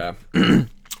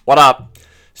What up?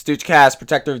 Stoochcast,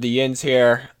 protector of the yins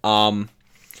here.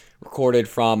 Recorded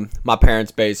from my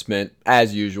parents' basement,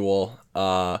 as usual.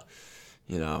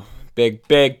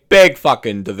 Big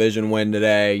fucking division win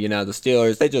today. You know, the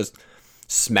Steelers, they just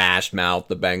smashed mouth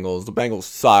the Bengals. The Bengals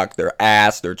suck. They're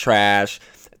ass. They're trash.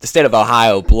 The state of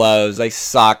Ohio blows. They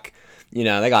suck. You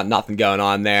know, they got nothing going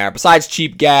on there. Besides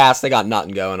cheap gas, they got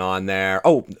nothing going on there.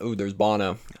 Oh, there's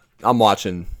Bono. I'm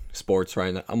watching sports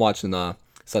right now. I'm watching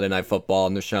Sunday Night Football,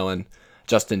 and they're showing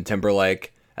Justin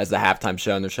Timberlake as the halftime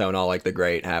show, and they're showing all, like, the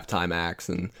great halftime acts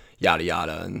and yada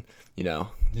yada. And, you know,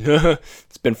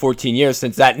 it's been 14 years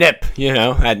since that nip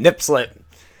slip.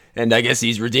 And I guess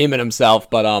he's redeeming himself.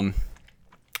 But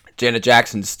Janet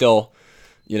Jackson's still,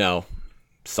 you know,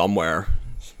 somewhere.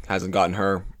 Hasn't gotten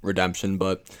her redemption,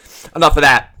 but enough of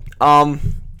that.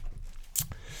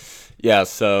 Yeah,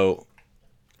 so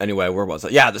anyway, where was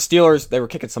it? Yeah, the Steelers, they were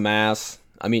kicking some ass.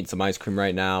 I'm eating some ice cream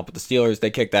right now, but the Steelers,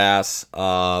 they kicked ass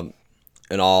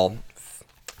in all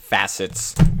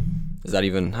facets. Is that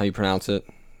even how you pronounce it?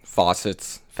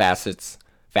 Facets,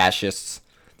 fascists.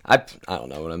 I don't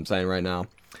know what I'm saying right now.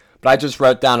 But I just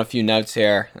wrote down a few notes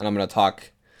here, and I'm going to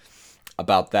talk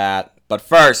about that. But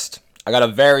first, I got a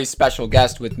very special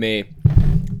guest with me,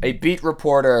 a beat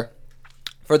reporter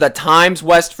for the Times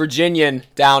West Virginian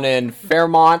down in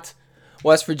Fairmont,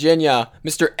 West Virginia,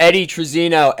 Mr. Eddie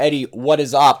Trezino. Eddie, what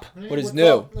is up? Hey, what is new?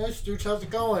 Up? Nice, dude. How's it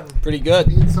going? Pretty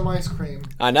good. Eating some ice cream.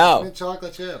 I know. Mint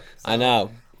chocolate chip. So. I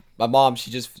know. My mom, she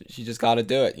just got to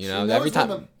do it. You know, every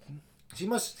time. She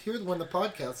must hear when the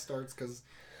podcast starts because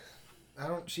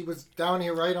she was down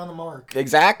here right on the mark.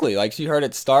 Exactly. Like she heard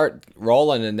it start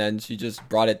rolling, and then she just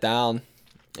brought it down,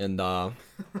 and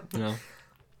you know,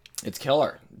 it's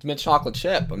killer. It's mint chocolate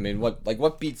chip. I mean,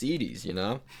 what beats Edie's? You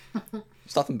know.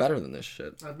 There's nothing better than this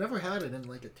shit. I've never had it in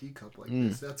like a teacup like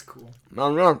this. That's cool.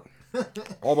 No.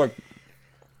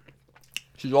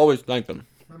 She's always thinking.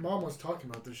 My mom was talking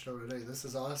about this show today. This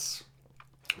Is Us.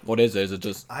 What is it? Is it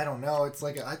just... I don't know. It's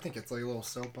like I think it's like a little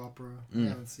soap opera. I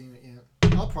haven't seen it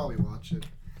yet. I'll probably watch it.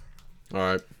 All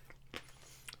right.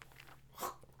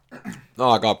 Oh,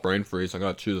 I got brain freeze. I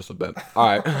gotta chew this a bit.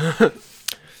 All right.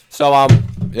 So,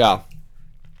 yeah.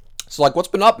 So, like, what's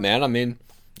been up, man? I mean,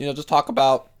 you know, just talk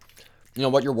about, you know,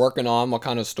 what you're working on, what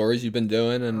kind of stories you've been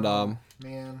doing, and,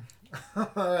 Man. All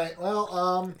right.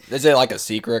 Well, is it like a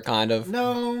secret, kind of?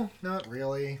 No, not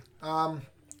really.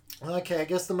 Okay, I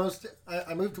guess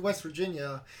I moved to West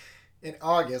Virginia in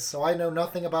August, so I know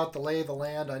nothing about the lay of the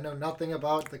land. I know nothing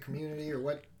about the community or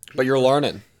what. But you're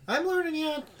learning. I'm learning,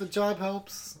 yeah. The job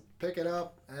helps pick it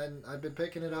up, and I've been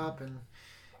picking it up, and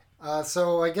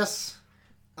so I guess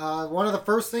one of the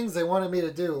first things they wanted me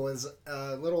to do was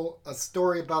a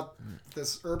story about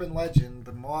this urban legend,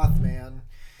 the Mothman,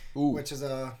 which is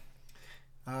the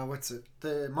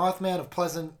Mothman of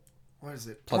Pleasant. What is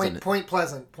it? Point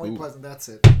Pleasant. Point Pleasant. That's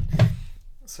it.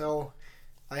 So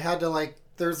I had to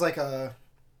there's like a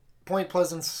Point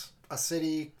Pleasant's a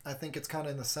city. I think it's kind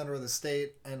of in the center of the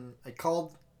state, and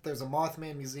there's a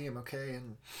Mothman museum, okay?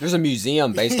 And there's a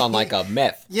museum based on like a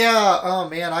myth. Yeah, oh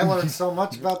man, I learned so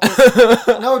much about this.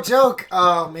 No joke.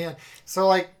 Oh man.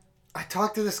 So I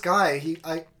talked to this guy. He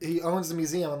owns the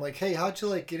museum. I'm like, "Hey, how'd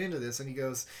you get into this?" And he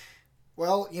goes,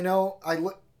 "Well, you know,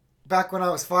 back when I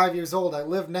was 5 years old, I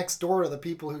lived next door to the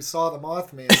people who saw the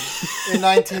Mothman in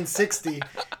 1960.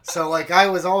 So I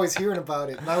was always hearing about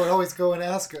it, and I would always go and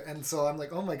ask. And so I'm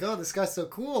like, oh my god, this guy's so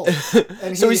cool.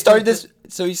 And he started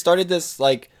this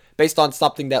based on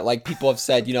something that people have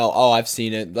said, you know, oh, I've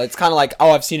seen it. It's kind of like,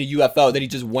 oh, I've seen a UFO. Then he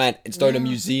just went and started a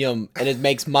museum, and it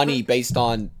makes money based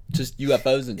on just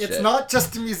UFOs and shit. It's not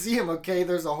just a museum, okay?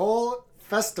 There's a whole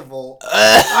festival.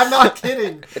 I'm not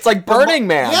kidding. It's like Burning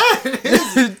Man. Yeah, it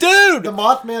is. Dude. The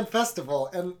Mothman Festival.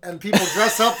 And people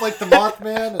dress up like the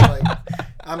Mothman, and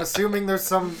I'm assuming there's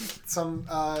some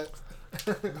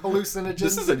hallucinogens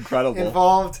this is incredible.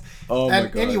 Involved. Oh my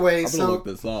god. Anyway, I'm gonna look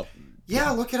this up.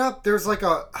 Yeah, look it up. There's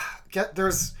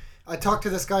I talked to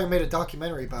this guy who made a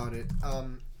documentary about it.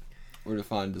 We're gonna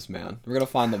find this man. We're gonna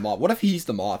find the Moth. What if he's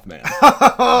the Mothman?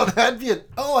 Oh, that'd be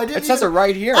I didn't. It says it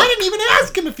right here. I didn't even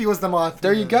ask him if he was the Mothman.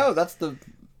 There you go. That's the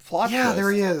plot. Yeah, twist.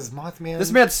 there he is, Mothman.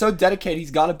 This man's so dedicated. He's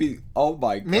got to be. Oh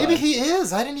my god. Maybe he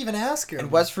is. I didn't even ask him. In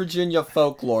West Virginia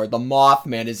folklore, the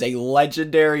Mothman is a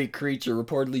legendary creature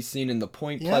reportedly seen in the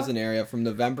Point Pleasant area from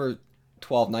November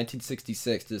 12,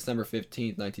 1966 to December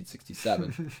 15,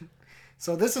 1967.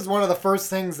 So this is one of the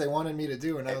first things they wanted me to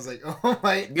do, and I was like, oh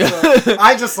my god.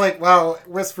 I just like, wow,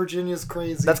 West Virginia's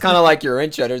crazy. That's kind of like your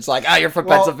intro. It's like, you're from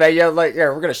Pennsylvania. Like, yeah,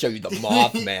 we're gonna show you the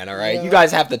Mothman. All right, Yeah. you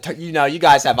guys have you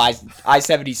guys have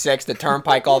I-76, the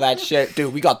Turnpike, all that shit,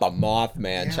 dude. We got the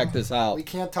Mothman. Yeah. Check this out. We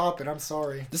can't top it. I'm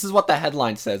sorry. This is what the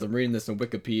headline says. I'm reading this in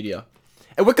Wikipedia.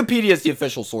 And Wikipedia is the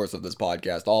official source of this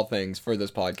podcast. All things for this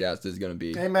podcast is going to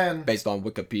be Amen. based on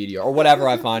Wikipedia or whatever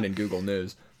I find in Google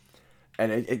News.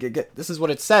 And this is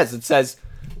what it says. It says,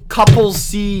 couples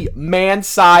see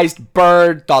man-sized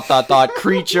bird, ...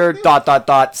 creature, ...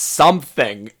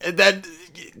 something. And then,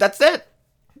 that's it.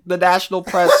 The national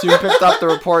press soon picked up the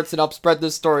reports and upspread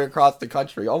this story across the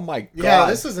country. Oh my god. Yeah,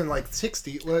 this is in like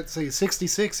 66,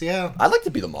 yeah. I'd like to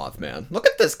be the Mothman. Look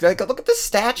at this. Look at this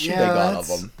statue they got of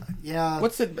him. Yeah.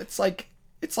 What's it? It's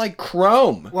like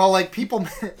chrome. Well, like people,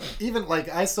 even like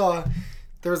I saw,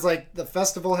 there's like the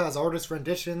festival has artist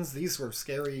renditions. These were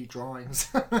scary drawings.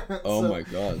 Oh my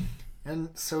god. And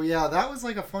so yeah, that was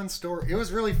like a fun story. It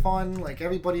was really fun. Like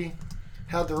everybody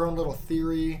had their own little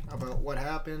theory about what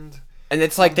happened. And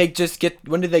it's like they just get.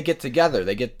 When do they get together?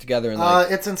 They get together in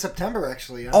like. It's in September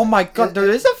actually. Oh my god! There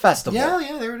is a festival.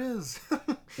 Yeah, there it is.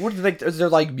 What do they? Is there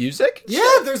like music? Yeah,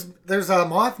 there's a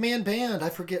Mothman band. I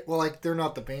forget. Well, like they're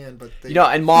not the band, but they.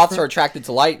 And moths are attracted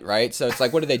to light, right? So it's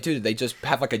like, what do? Do they just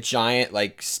have like a giant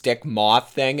like stick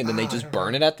moth thing, and then they just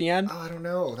burn it at the end? Oh, I don't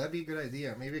know. That'd be a good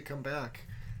idea. Maybe come back.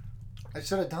 I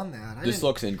should have done that. This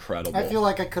looks incredible. I feel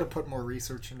like I could have put more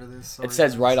research into this. Sorry, it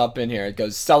says guys. right up in here. It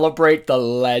goes, celebrate the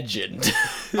legend.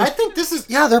 I think this is.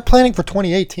 Yeah, they're planning for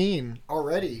 2018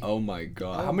 already. Oh my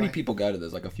god! Oh How many my- people go to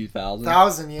this? Like a few thousand.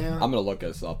 1,000, yeah. I'm gonna look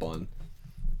this up on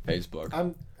Facebook.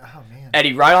 Oh man.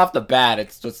 Eddie, right off the bat,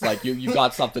 it's just like you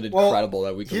got something Well, incredible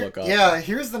that we can look up. Yeah,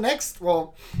 here's the next.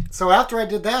 Well, so after I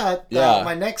did that,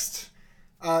 my next.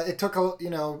 It took a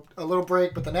little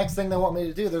break, but the next thing they want me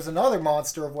to do, there's another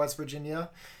monster of West Virginia.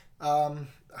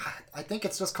 I think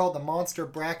it's just called the Monster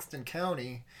of Braxton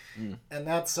County, and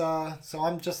that's so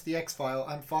I'm just the X-File.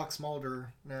 I'm Fox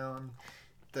Mulder now. I'm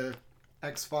the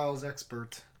X-Files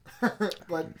expert.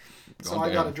 But so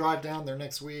I got to drive down there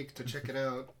next week to check it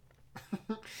out.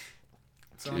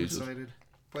 So Jesus. I'm excited.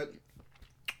 But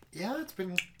yeah, it's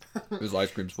been. This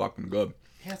ice cream's fucking good.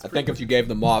 Yeah, I think if you gave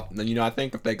them up, then I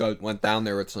think if they went down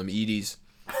there with some Edie's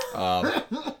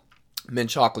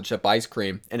mint chocolate chip ice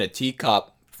cream in a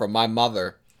teacup from my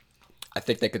mother, I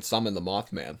think they could summon the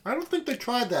Mothman. I don't think they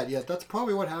tried that yet. That's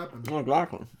probably what happened. Oh,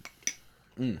 exactly.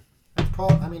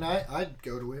 I mean, I'd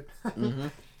go to it. Mm-hmm.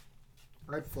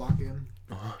 I'd flock in.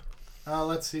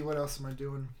 Let's see, what else am I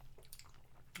doing?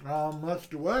 Let's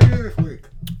do what this week.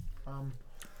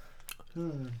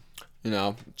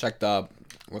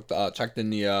 Checked in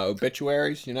the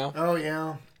obituaries. Oh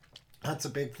yeah, that's a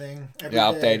big thing. Every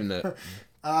Yeah, day. updating it.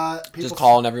 People Just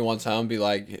calling everyone's home, be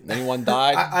like, anyone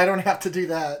died? I don't have to do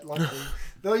that. Luckily,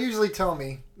 they'll usually tell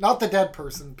me. Not the dead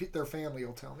person. Their family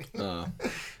will tell me.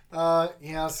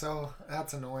 Yeah, so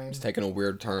that's annoying. It's taking a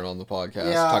weird turn on the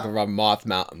podcast. Yeah. Talking about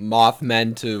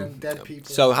Mothman too. And dead people.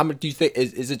 So how much do you think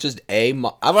is it just a?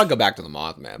 I want to go back to the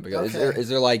Mothman because Okay.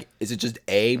 is it just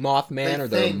a Mothman They or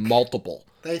there are think. multiple?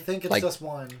 They think it's like- just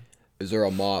one. Is there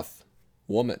a moth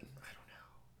woman? I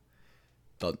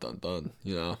don't know. Dun dun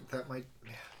dun. That might.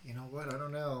 You know what? I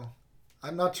don't know.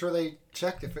 I'm not sure they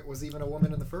checked if it was even a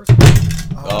woman in the first place.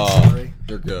 Oh, I'm sorry.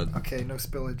 They're good. Okay, no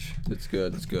spillage. It's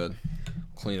good. It's good.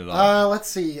 Clean it up. Let's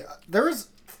see. There was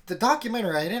the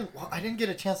documentary. I didn't get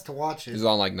a chance to watch it Is it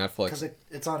on like Netflix? because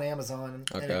it's on Amazon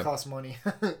and Okay. it costs money.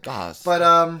 Gosh.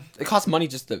 But it costs money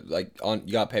just to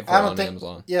you gotta pay for I it don't on think.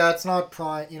 Amazon. Yeah, it's not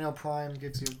Prime. Prime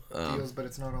gives you deals, but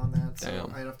it's not on that. So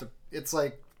Damn. I'd have to. It's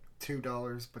like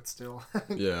 $2, but still.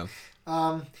 Yeah.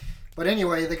 But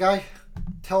anyway, the guy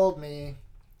told me,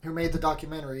 who made the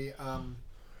documentary,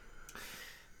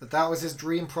 that was his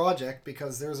dream project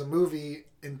because there was a movie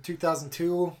in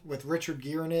 2002 with Richard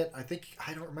Gere in it.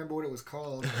 I don't remember what it was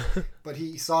called, but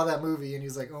he saw that movie and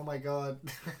he's like, "Oh my god,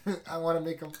 I want to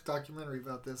make a documentary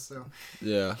about this." So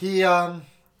Yeah. he I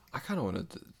kind of wanted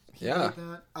to. he Yeah. made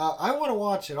that. I want to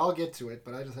watch it. I'll get to it,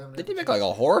 but I just haven't. Did he make like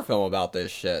a horror film about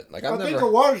this shit? Like I've I think never.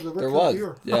 there was. The There Richard was.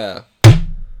 Gere. Yeah.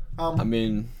 I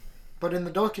mean. But in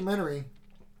the documentary,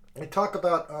 they talk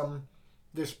about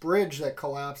this bridge that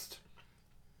collapsed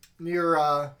near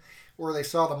where they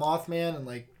saw the Mothman, and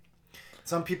like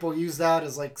some people use that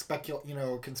as like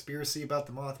conspiracy about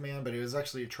the Mothman, but it was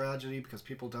actually a tragedy because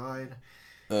people died.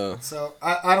 So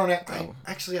I don't know.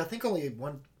 I think only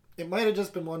one. It might have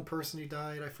just been one person who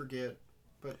died. I forget,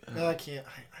 but I can't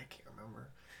remember.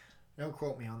 Don't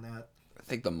quote me on that. I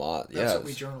think the moth. That's Yeah. what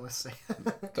we journalists say.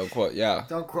 Don't quote. Yeah.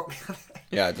 Don't quote me on that.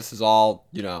 Yeah. This is all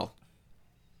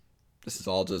This is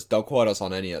all just, don't quote us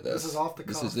on any of this. This is off the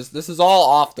cuff. This is all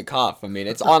off the cuff. I mean,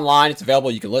 it's online, it's available,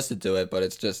 you can listen to it, but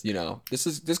it's just,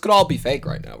 this could all be fake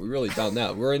right now. We really don't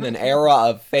know. We're in an era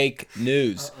of fake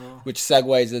news, which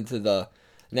segues into the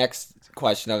next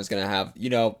question I was gonna have.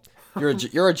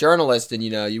 You're a journalist, and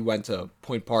you went to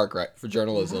Point Park, right, for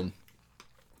journalism.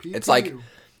 It's like,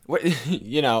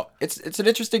 it's an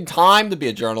interesting time to be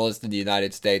a journalist in the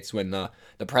United States when the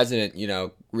president,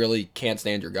 really can't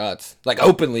stand your guts. Like,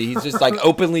 openly, he's just like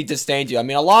openly disdains you. I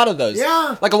mean, a lot of those,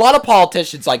 like a lot of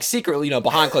politicians, like secretly,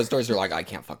 behind closed doors, are like, I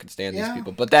can't fucking stand these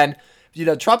people. But then,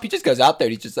 Trump, he just goes out there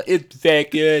and he's just like, it's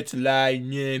fake, it's a lie,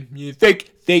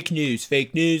 fake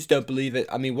news, don't believe it.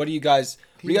 I mean, what do you guys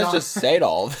just say to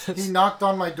all of this? He knocked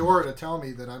on my door to tell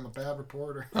me that I'm a bad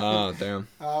reporter. Oh, damn.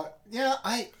 Yeah,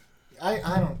 I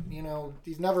don't,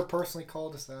 he's never personally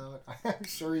called us out. I'm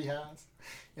sure he has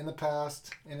in the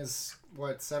past, in his,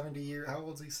 70 years, how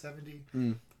old is he, 70?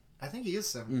 I think he is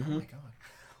 70. Oh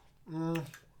my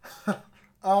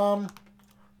God.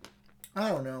 I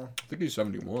don't know. I think he's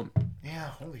 71. Yeah,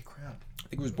 holy crap. I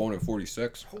think he was born in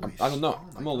 46. I don't know.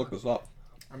 I'm going to look this up.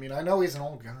 I mean, I know he's an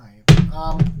old guy.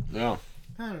 Yeah.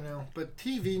 I don't know. But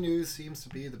TV news seems to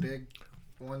be the big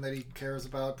one that he cares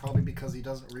about, probably because he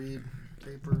doesn't read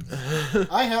papers.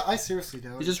 I seriously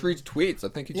don't. He just reads tweets. I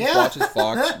think he just watches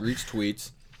Fox, reads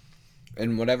tweets,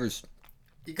 and whatever's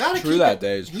true that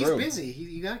day is true. He's busy.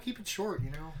 You got to keep it short,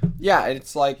 Yeah, and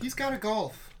it's like... He's got to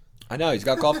golf. I know, he's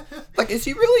got golf. Like, is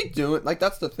he really doing... Like,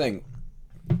 that's the thing.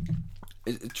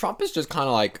 Trump is just kind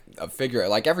of like a figure...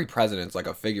 Like, every president's like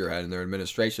a figurehead in their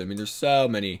administration. I mean, there's so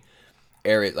many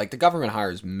areas... Like, the government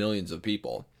hires millions of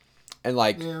people. And,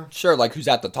 like, sure, like, who's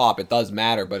at the top, it does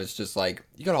matter, but it's just, like,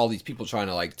 you got all these people trying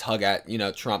to, like, tug at,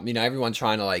 Trump. Everyone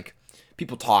trying to, like,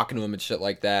 people talking to him and shit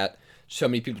like that. So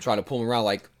many people trying to pull him around.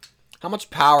 Like, how much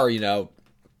power,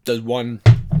 does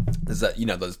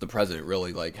the president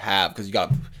really, like, have? Because you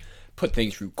got to put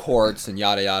things through courts and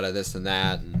yada yada, this and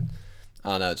that. And,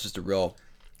 I don't know, it's just a real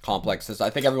complex system.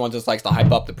 I think everyone just likes to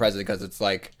hype up the president because it's,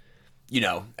 like,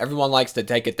 everyone likes to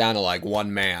take it down to, like,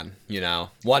 one man,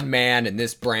 one man in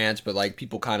this branch, but, like,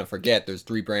 people kind of forget there's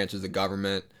 3 branches of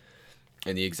government,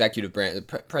 and the executive branch, the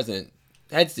president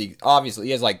heads obviously,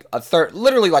 he has, like,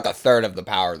 literally, like, a third of the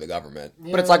power of the government,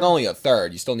 but it's, like, only a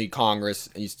third. You still need Congress,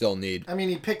 and you still need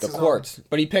he picks the courts,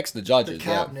 but he picks the judges. The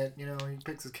cabinet, he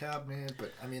picks his cabinet,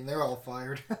 but, they're all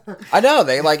fired. I know,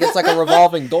 it's like a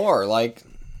revolving door, like...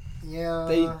 Yeah,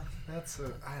 I don't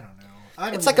know.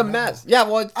 It's like a mess. Yeah,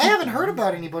 well... I haven't heard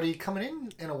about anybody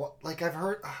coming in a while. Like, I've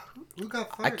heard... who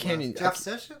got fired? I can't even... Jeff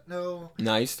Sessions? No.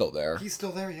 No, he's still there. He's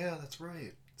still there, yeah, that's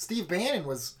right. Steve Bannon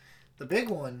was the big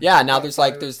one. Yeah, now there's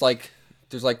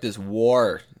this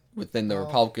war within the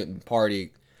Republican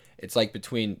Party. It's, like,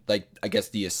 between, like, I guess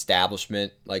the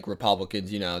establishment, like, Republicans,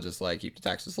 just, like, keep the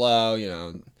taxes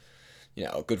low,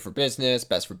 good for business,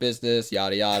 best for business,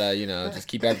 yada yada. Just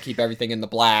keep everything in the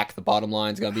black. The bottom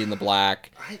line's gonna be in the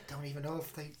black. I don't even know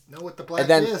if they know what the black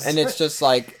is. And it's just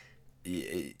like,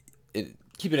 keep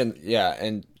it in. Yeah,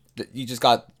 and you just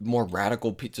got more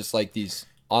radical, just like these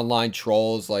online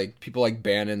trolls, like people like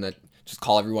Bannon that just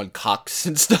call everyone cucks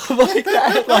and stuff like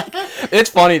that. Like,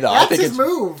 it's funny though. That's I think his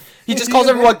move. He just calls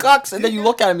everyone cucks, and then you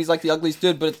look at him, he's like the ugliest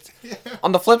dude. But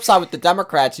on the flip side with the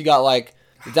Democrats, you got like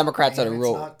the Democrats that are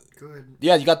real. Good.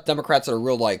 Yeah, you got the Democrats that are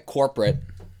real, like, corporate.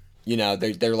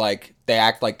 They're like, they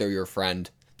act like they're your friend.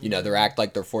 They act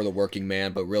like they're for the working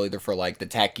man, but really they're for, like, the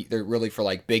tech. They're really for,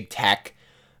 like, big tech.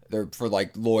 They're for,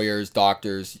 like, lawyers,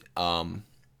 doctors, Well,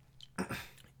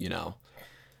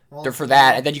 they're for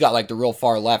that. And then you got, like, the real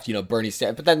far left, Bernie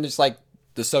Sanders. But then there's, like,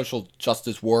 the social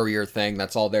justice warrior thing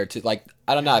that's all there, too. Like,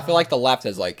 I don't know. I feel like the left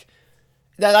has, like...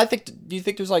 do you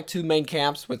think there's like 2 main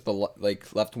camps with the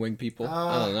like left wing people?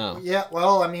 I don't know. Yeah,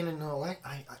 well, in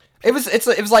the it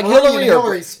was like Hillary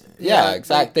or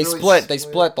exactly. They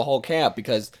split the whole camp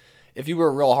because if you were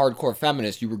a real hardcore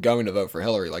feminist, you were going to vote for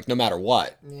Hillary, like no matter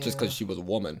what, just because she was a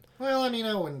woman. Well,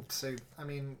 I wouldn't say.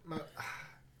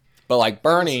 But like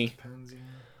Bernie, depends,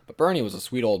 but Bernie was a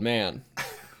sweet old man,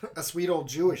 a sweet old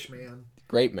Jewish man,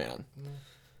 great man.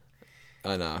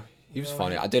 I know. He was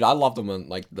funny. I loved him on,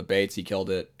 like, the debates. He killed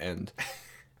it. And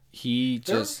he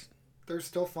just... They're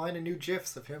still finding new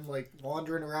GIFs of him, like,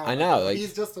 wandering around. I know. Like,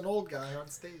 he's just an old guy on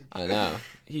stage. I know.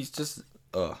 He's just...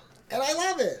 Ugh. And I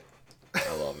love it.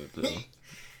 I love it, too.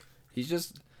 He's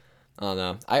just... I don't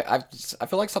know. I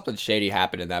feel like something shady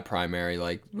happened in that primary.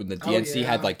 Like, when the DNC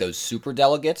had, like, those super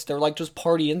delegates, they were, like, just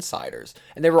party insiders.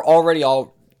 And they were already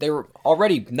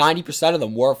 90% of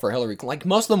them were for Hillary. Like,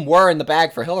 most of them were in the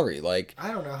bag for Hillary. Like,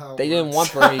 I don't know how they didn't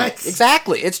want Bernie.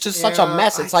 Exactly. It's just such a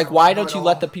mess. It's like, why don't you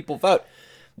let the people vote?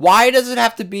 Why does it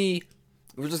have to be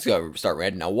We're just gonna start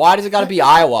ranting now. Why does it gotta be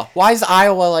Iowa? Why is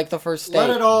Iowa like the first state? Let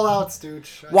it all out,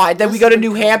 Stooge. Why? Then we go to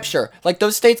New Hampshire. Like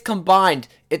those states combined,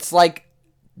 it's like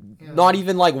not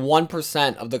even like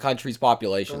 1% of the country's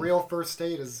population. The real first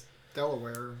state is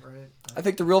Delaware, right? I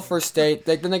think the real first state.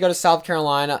 Then they go to South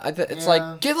Carolina. It's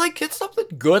get something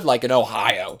good like in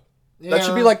Ohio. Yeah. That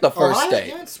should be like the first Ohio, state.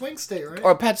 Yeah, it's swing state, right?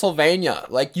 Or Pennsylvania.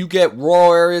 Like you get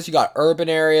rural areas, you got urban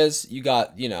areas, you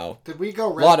got Did we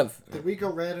go red? Did we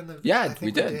go red in the? Yeah, I think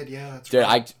we did. Yeah, that's Dude,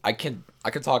 right. I can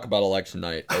talk about election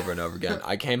night over and over again.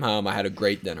 I came home, I had a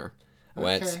great dinner.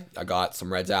 I got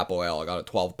some Red's Apple Ale. I got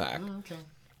a 12-pack. Okay.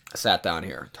 I sat down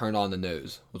here, turned on the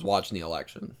news, was watching the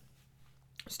election,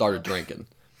 started drinking.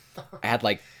 I had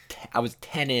I was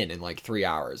 10 in like 3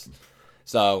 hours.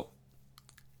 So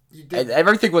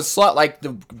everything was slow. Like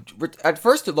at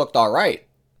first it looked all right,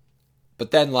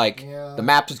 but then the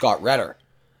map just got redder.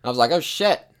 I was like, oh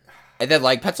shit. And then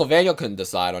Pennsylvania couldn't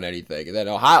decide on anything, and then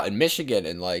Ohio and Michigan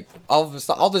and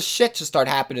all this shit just started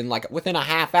happening within a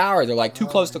half hour. They're too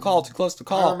close to call, too close to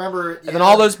call. I remember, and then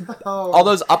all those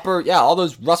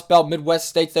Rust Belt Midwest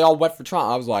states, they all went for Trump.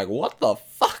 I was like, what the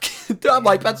fuck? I'm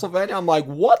like Pennsylvania. I'm like,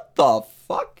 what the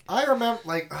fuck? I remember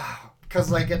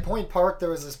because at Point Park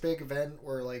there was this big event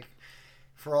where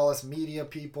for all us media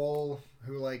people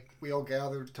who we all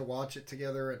gathered to watch it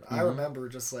together, and I remember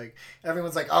just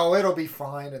everyone's oh, it'll be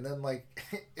fine, and then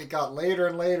it got later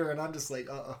and later, and I'm just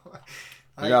uh-oh.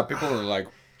 Yeah, people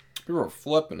were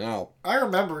flipping out. I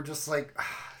remember just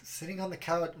sitting on the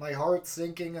couch, my heart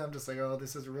sinking. I'm just oh,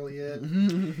 this is really it.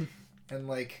 And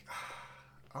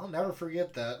I'll never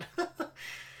forget that.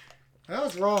 That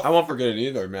was rough. I won't forget it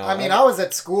either, man. I mean, I was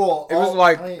at school. It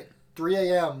was 3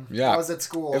 a.m. Yeah. I was at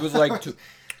school. It was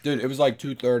dude, it was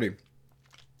 2:30.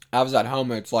 I was at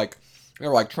home, and it's they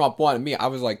were Trump won, and me, I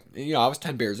was I was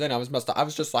 10 beers in. I was messed up. I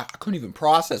was just I couldn't even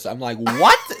process it. I'm like,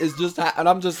 what is just and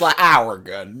I'm just we're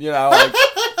good.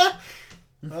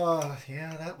 Oh,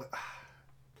 yeah,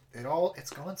 it's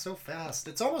gone so fast.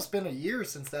 It's almost been a year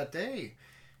since that day.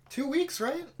 2 weeks,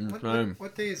 right?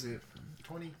 What day is it?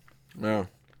 20? Yeah.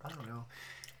 I don't know.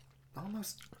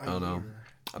 Almost a I don't know. year.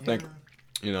 I think,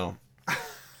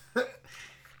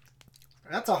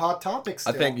 That's a hot topic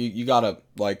still. I think you gotta,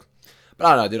 but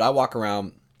I don't know, dude. I walk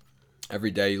around every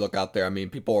day. You look out there. I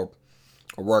mean, people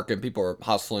are working. People are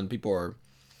hustling. People are,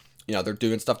 they're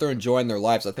doing stuff. They're enjoying their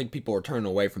lives. I think people are turning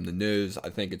away from the news. I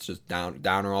think it's just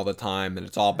downer all the time. And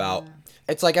it's all about,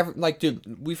 it's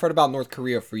dude, we've heard about North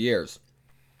Korea for years.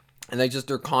 And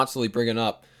they're constantly bringing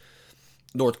up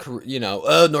North Korea,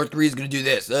 North Korea's going to do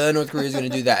this. North Korea's going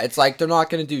to do that. It's they're not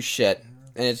going to do shit.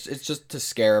 And it's just to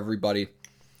scare everybody.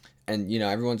 And,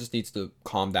 everyone just needs to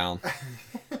calm down.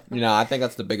 I think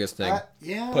that's the biggest thing.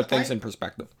 Put things in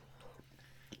perspective.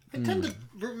 I tend to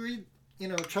read,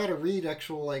 try to read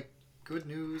actual, good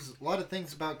news. A lot of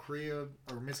things about Korea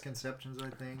are misconceptions, I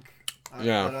think.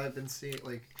 That I've been seeing,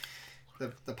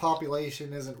 the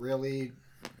population isn't really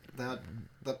that...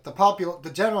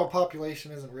 The general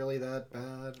population isn't really that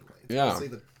bad. It's mostly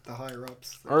the higher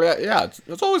ups.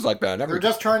 It's always like that. They're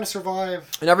just trying to survive.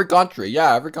 In every country,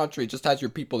 every country just has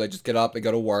your people. They just get up, they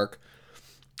go to work.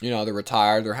 They're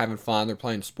retired, they're having fun, they're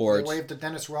playing sports. They wave to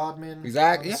Dennis Rodman.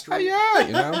 Exactly.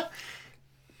 Yeah.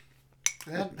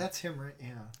 That's him, right?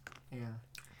 Yeah.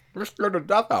 They're scared to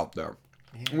death out there.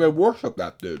 Yeah. They worship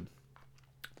that dude.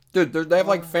 Dude, they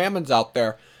have famines out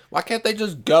there. Why can't they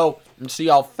just go and see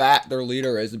how fat their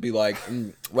leader is and be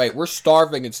wait, we're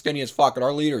starving and skinny as fuck, and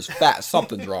our leader's fat.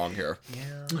 Something's wrong here.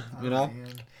 Yeah.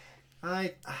 Man.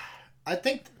 I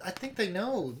think they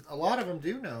know. A lot of them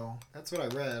do know. That's what I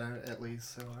read, at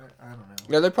least. So I don't know.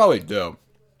 Yeah, they probably do.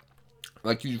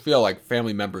 You feel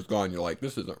family members going, you're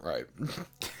this isn't right.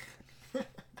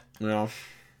 Well,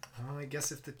 I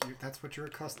guess if that's what you're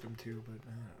accustomed to, but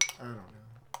I don't know.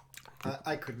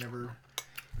 I could never.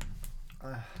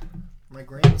 My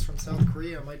grand's from South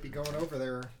Korea. I might be going over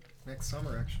there next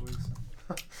summer, actually.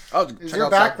 So. Is your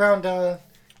background,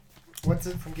 what's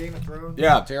it from Game of Thrones?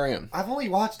 Yeah, Tyrion. I've only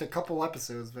watched a couple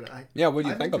episodes, but what do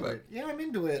you think of it? Yeah, I'm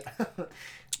into it.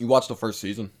 You watched the first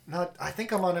season? I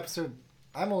think I'm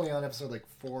only on episode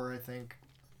 4, I think.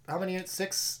 How many?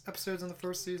 6 episodes in the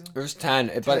first season? There's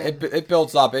 10, but it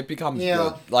builds up. It becomes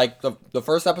good. The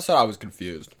first episode, I was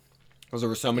confused. Because there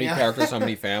were so many characters, so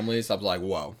many families. I was like,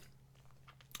 whoa.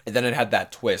 And then it had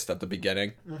that twist at the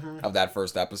beginning of that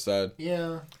first episode.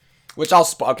 Yeah. Which I'll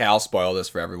spoil this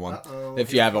for everyone.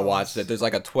 If you haven't watched it. There's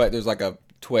a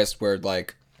twist where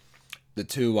the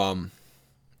two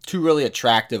really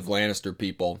attractive Lannister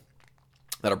people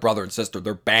that are brother and sister,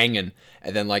 they're banging,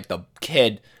 and then the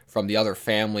kid from the other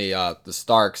family, the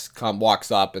Starks, walks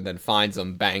up and then finds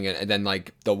them banging, and then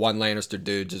like the one Lannister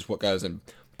dude just goes and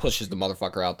pushes the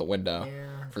motherfucker out the window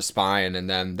for spying, and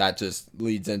then that just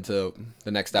leads into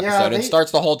the next episode and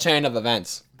starts the whole chain of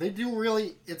events. They do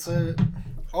really.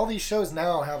 All these shows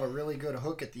now have a really good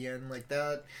hook at the end, like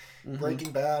that.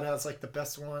 Breaking Bad has like the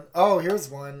best one. Oh, here's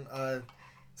one.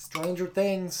 Stranger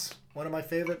Things, one of my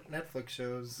favorite Netflix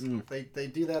shows. They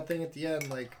do that thing at the end,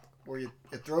 like where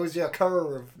it throws you a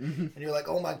curve, and you're like,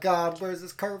 oh my god, where's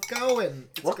this curve going?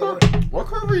 What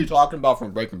curve are you talking about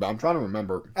from Breaking Bad? I'm trying to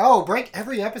remember. Oh,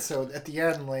 every episode at the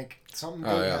end, like something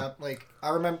big happened. Like I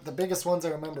remember the biggest ones I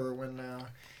remember when.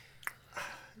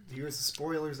 Here's the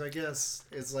spoilers, I guess.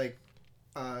 Is like,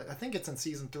 I think it's in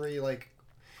season 3. Like,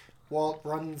 Walt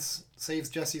saves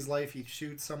Jesse's life. He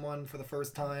shoots someone for the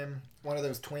first time. One of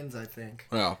those twins, I think.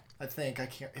 Yeah. I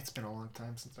can't. It's been a long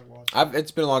time since I watched.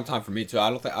 It's been a long time for me too.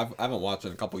 I haven't watched it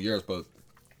in a couple years, but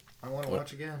I want to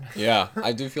watch again. Yeah,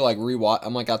 I do feel like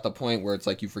I'm like at the point where it's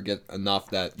like you forget enough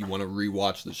that you want to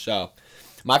rewatch the show.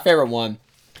 My favorite one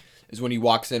is when he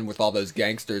walks in with all those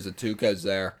gangsters at Tuco's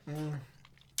there.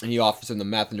 And he offers him the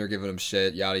meth, and they're giving him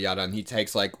shit, yada yada. And he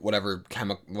takes like whatever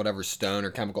stone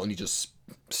or chemical, and he just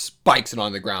spikes it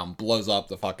on the ground, blows up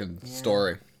the fucking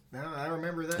story. No, I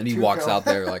remember that. And he walks out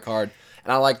there like hard.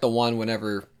 And I like the one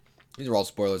whenever these are all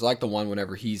spoilers. I like the one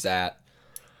whenever he's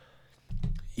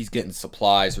getting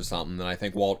supplies or something, and I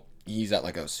think he's at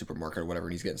like a supermarket or whatever,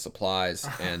 and he's getting supplies,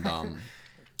 and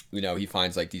he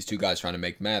finds like these two guys trying to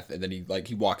make meth, and then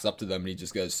he walks up to them and he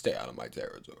just goes, "Stay out of my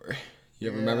territory." You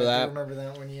ever remember that? I remember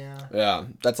that one, yeah. Yeah,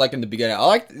 that's like in the beginning. I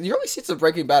like the early seasons of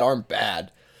Breaking Bad aren't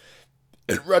bad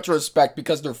in retrospect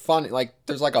because they're funny. Like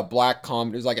there's like a black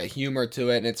comedy, there's like a humor to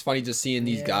it, and it's funny just seeing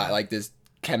these guys, like this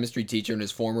chemistry teacher and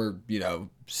his former,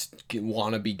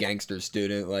 wannabe gangster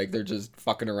student, like they're just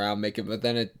fucking around making, but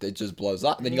then it just blows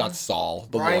up. And then you got Saul,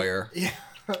 the lawyer. Yeah,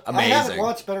 amazing. I haven't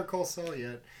watched Better Call Saul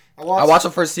yet. I watched the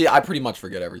first season. I pretty much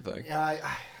forget everything. Yeah,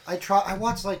 I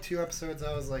watched like 2 episodes.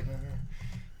 I was like.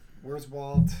 Where's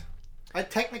Walt? I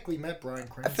technically met Bryan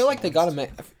Cranston. I feel like they got him.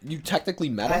 You technically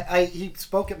met him? He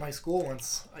spoke at my school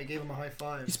once. I gave him a high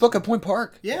five. He spoke at Point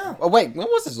Park? Yeah. Oh, wait. When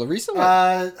was this? Recently?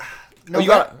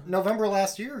 November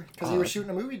last year. Because he was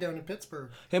shooting a movie down in Pittsburgh.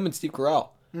 Him and Steve Carell.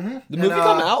 Mm-hmm. The movie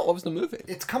coming out? What was the movie?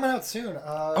 It's coming out soon.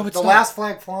 Last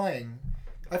Flag Flying.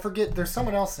 I forget. There's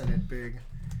someone else in it big.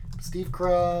 Steve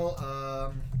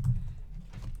Carell.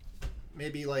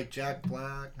 Maybe like Jack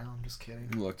Black. No, I'm just kidding.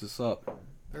 Look this up.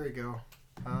 There you go.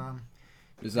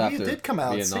 It did come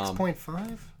out.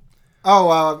 6.5.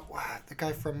 Oh, the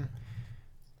guy from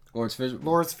Lawrence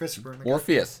Fishburne.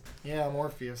 Morpheus. Yeah,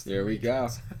 Morpheus. There we go.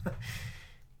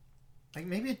 Like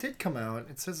maybe it did come out.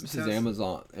 It says this is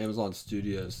Amazon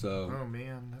Studios. So. Oh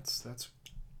man, that's.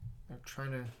 They're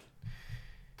trying to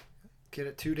get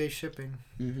it 2-day shipping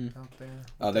out there.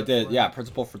 Oh, they did. Yeah,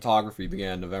 principal photography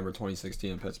began November 2016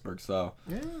 in Pittsburgh. So.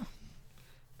 Yeah.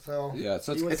 So yeah,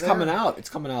 so it's coming out. It's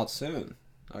coming out soon.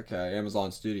 Okay,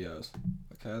 Amazon Studios.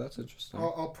 Okay, that's interesting.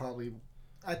 I'll probably.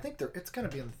 I think it's gonna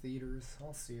be in the theaters.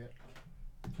 I'll see it.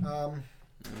 Yeah.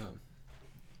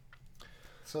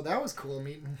 So that was cool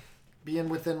being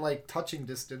within like touching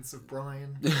distance of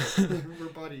Brian. We're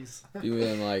buddies. You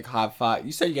in like high five?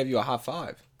 You said he gave you a high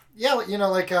five. Yeah,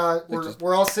 like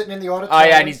we're all sitting in the auditorium. Oh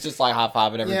yeah, and he's just like high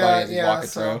fiving everybody as he's walking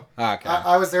through. Okay.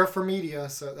 I was there for media,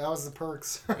 so that was the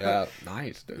perks. Yeah,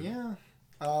 nice, dude. Yeah.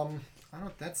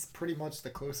 That's pretty much the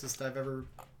closest I've ever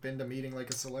been to meeting like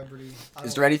a celebrity.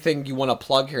 Is there anything you want to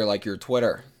plug here, like your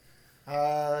Twitter?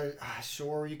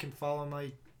 Sure. You can follow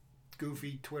my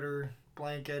goofy Twitter,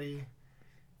 Blank Eddie.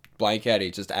 Blank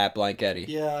Eddie, just at Blank Eddie.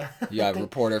 Yeah. Yeah,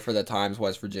 reporter for the Times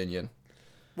West Virginian.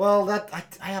 Well,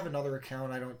 I have another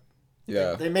account. I don't.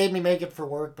 Yeah. They made me make it for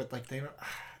work, but like they don't.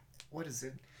 What is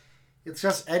it? It's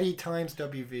just Eddie Times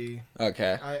WV.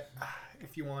 Okay.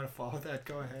 If you want to follow that,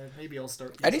 go ahead. Maybe I'll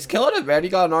start. Eddie's killing it, man. He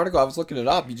got an article. I was looking it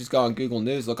up. You just go on Google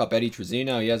News, look up Eddie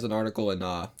Trezino. He has an article in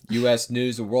U.S.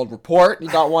 News and World Report. He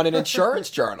got one in Insurance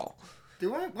Journal.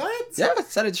 Do I? What? Yeah, it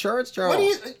said Insurance Journal.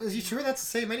 Is you sure that's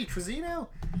the same Eddie Trezino?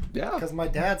 Yeah. Because my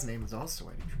dad's name is also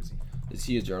Eddie Trezino. Is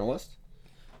he a journalist?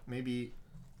 Maybe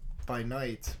by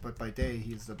night, but by day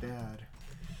he's the bad.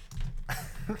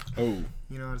 Oh.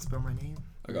 You know how to spell my name?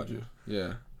 I got you.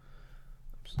 Yeah.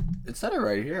 It said it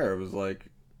right here. It was like,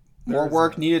 more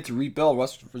work needed to rebuild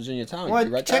West Virginia town. What?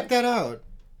 Did you check that out.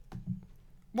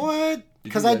 What?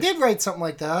 Because I did write something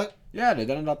like that. Yeah, it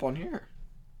ended up on here.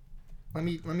 Let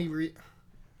me read.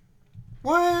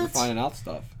 What? We're finding out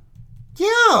stuff. Yeah.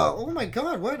 Oh my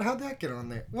God. What? How'd that get on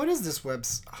there? What is this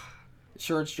website?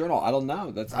 Insurance Journal. I don't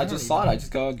know. I just saw it. I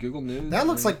just go on Google News. That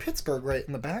looks like Pittsburgh right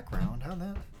in the background. How'd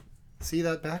that? See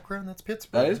that background? That's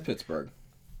Pittsburgh. That is Pittsburgh.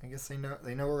 I guess they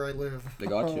know where I live. They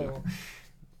got you.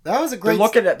 That was a great.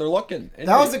 They're looking.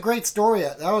 That was a great story.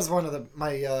 That was one of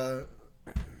the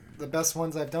best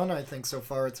ones I've done, I think, so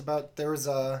far. It's about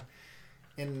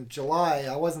in July.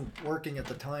 I wasn't working at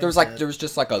the time. There was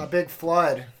just like a big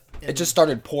flood. It just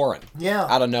started pouring. Yeah.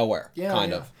 Out of nowhere. Yeah.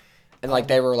 Kind of. And like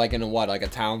they were like in a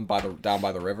town down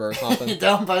by the river or something.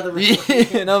 Down by the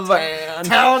river. And I was like,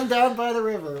 town down by the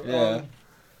river. Yeah.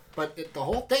 But the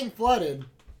whole thing flooded.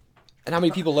 And how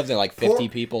many people lived there? Like 50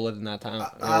 people lived in that town?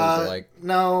 Or was it like...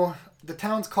 No, the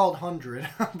town's called 100,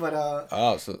 but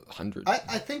oh, so 100.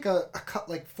 I think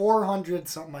like 400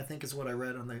 something. I think is what I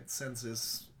read on the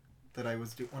census that I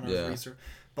was doing when I was researching.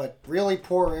 But really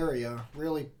poor area,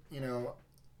 really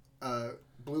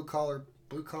blue collar,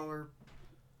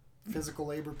 physical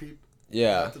labor people.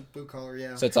 Yeah. The blue collar,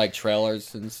 yeah. So it's like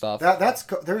trailers and stuff.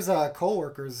 There's coal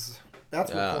workers.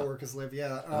 That's where coal workers live.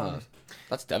 Yeah.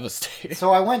 That's devastating.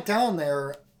 So I went down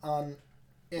there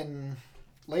in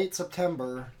late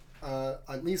September,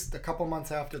 at least a couple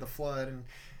months after the flood, and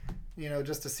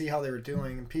just to see how they were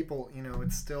doing. And people,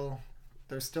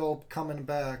 they're still coming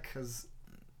back because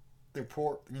they're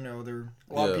poor.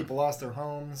 A lot of people lost their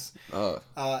homes. I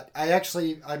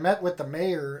met with the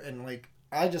mayor and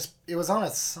it was on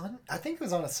I think it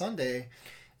was on a Sunday.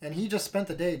 And he just spent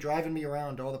the day driving me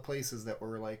around all the places that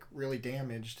were really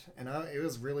damaged, and it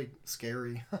was really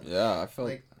scary. Yeah, I feel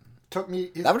like took me.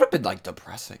 That would have been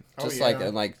depressing.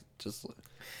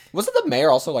 Wasn't the mayor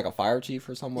also a fire chief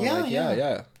or someone?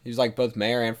 Yeah. He was both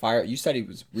mayor and fire. You said he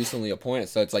was recently appointed,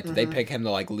 so it's did they pick him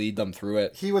to lead them through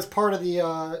it? He was part of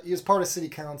city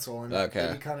council, and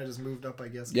he kind of just moved up, I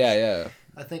guess. Yeah.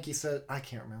 I think he said, I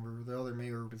can't remember. The other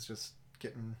mayor was just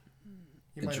getting.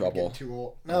 In trouble. Too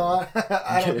old. No,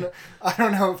 I don't know. I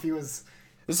don't know if he was.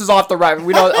 This is off the right.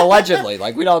 We don't allegedly.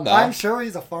 We don't know. I'm sure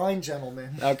he's a fine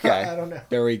gentleman. Okay. I don't know.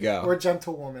 There we go. Or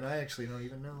gentlewoman. I actually don't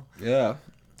even know. Yeah.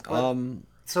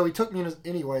 So he took me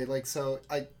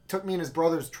I took me in his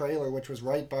brother's trailer, which was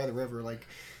right by the river.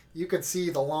 You could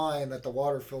see the line that the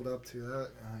water filled up to.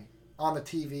 That on the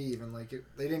TV even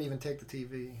they didn't even take the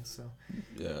TV. So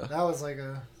yeah. That was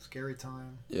a scary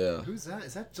time. Yeah. Who's that?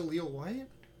 Is that Jaleel White?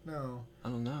 No. I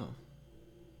don't know.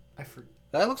 I forget.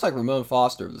 That looks like Ramon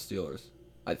Foster of the Steelers.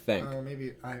 I think.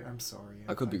 Maybe I'm sorry.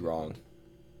 I could be wrong.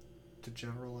 To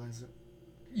generalize it.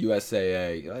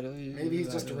 USAA. Maybe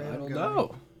he's just a random guy.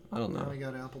 I don't know. Now we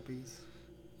got Applebee's.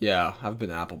 Yeah, I've been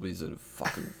to Applebee's in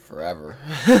fucking forever.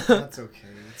 That's okay.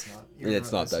 It's not.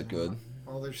 It's not that good.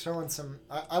 Well, they're showing some.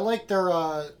 I like their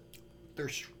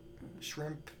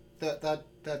shrimp. That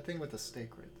thing with the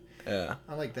steak right. Yeah.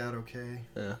 I like that. Okay.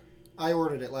 Yeah. I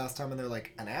ordered it last time, and they're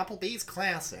like, an Applebee's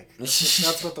classic.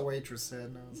 That's what the waitress said.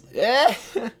 And I was like, yeah.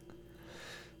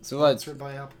 Sponsored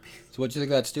by Applebee's. So what'd you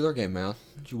think of that Steeler game, man?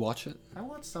 Did you watch it? I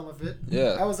watched some of it.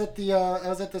 Yeah. I was at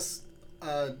this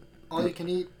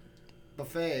all-you-can-eat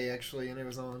buffet, actually, and it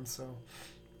was on, so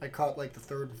I caught, the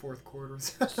third and fourth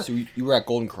quarters. So you were at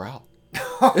Golden Corral?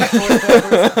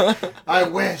 I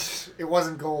wish it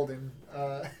wasn't golden.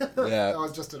 Yeah. I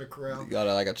was just at a corral. You got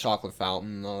a chocolate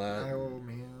fountain and all that. Oh,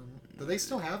 man. Do they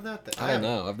still have that? I don't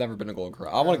know. I've never been to Golden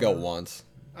Corral. I want to go once.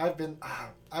 I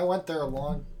went there a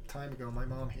long time ago. My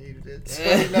mom hated it, so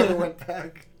I never went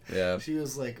back. Yeah. She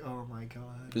was like, "Oh my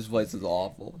god, this place is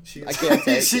awful." I can't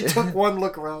take she took one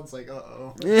look around, it's like,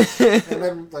 "Uh-oh." And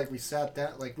then we sat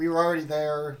down. We were already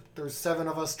there. There was 7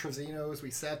 of us Trezzinos. We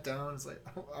sat down. It's like,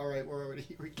 oh, all right, we're already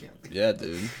here. We can't leave. Yeah,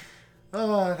 dude.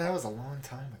 Oh, that was a long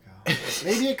time ago.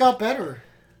 Maybe it got better.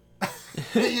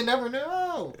 You never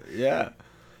know. Yeah,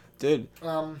 dude.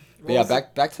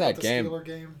 Back to that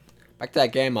game. Back to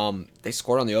that game. They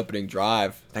scored on the opening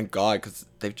drive. Thank God, because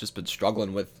they've just been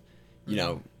struggling with,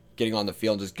 getting on the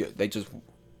field. They just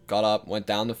got up, went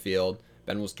down the field.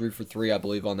 Ben was 3 for 3, I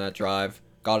believe, on that drive.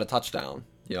 Got a touchdown.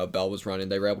 Bell was running.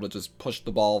 They were able to just push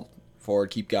the ball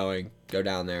forward, keep going, go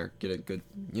down there, get a good,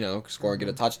 score and get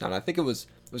a touchdown. I think it was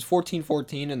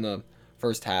 14-14 in the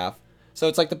first half. So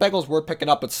it's the Bengals were picking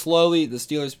up, but slowly the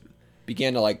Steelers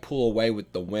began to pull away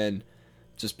with the win,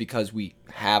 just because we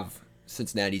have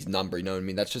Cincinnati's number. You know what I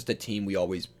mean? That's just a team we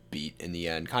always beat in the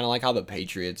end. Kind of like how the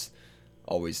Patriots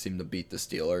always seem to beat the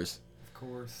Steelers. Of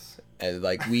course. And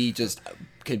we just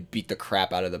could beat the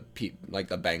crap out of the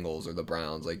Bengals or the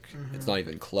Browns. It's not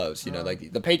even close.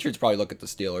 The Patriots probably look at the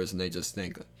Steelers and they just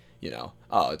think,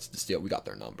 oh, it's the Steelers. We got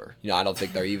their number. I don't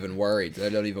think they're even worried.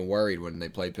 They're not even worried when they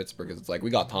play Pittsburgh, because it's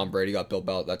we got Tom Brady, got Bill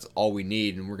Belichick. That's all we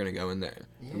need, and we're gonna go in there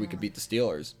and we could beat the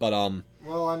Steelers. But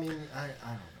well, I mean, I don't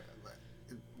know.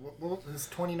 What was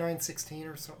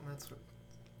 29-16 or something? That's what.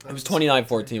 It was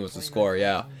 29-14 was the score.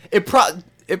 Yeah.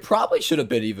 It probably should have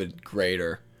been even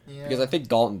greater. Yeah. Because I think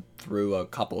Dalton threw a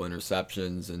couple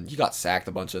interceptions and he got sacked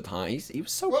a bunch of times. He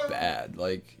was so Well- bad.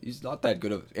 Like, he's not that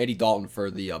good of Andy Dalton for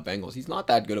the Bengals. He's not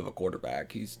that good of a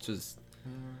quarterback. He's just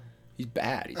he's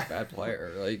bad. He's a bad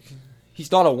player. Like,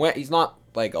 he's not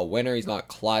like a winner. He's not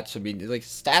clutch. I mean, like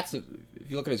stats. If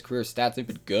you look at his career stats, they've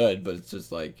been good, but it's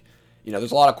just like,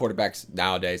 there's a lot of quarterbacks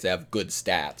nowadays that have good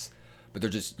stats, but they're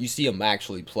just you see them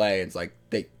actually play, and it's like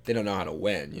they don't know how to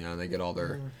win. They get all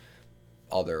their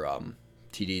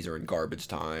TDs are in garbage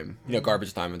time.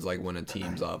 Garbage time is like when a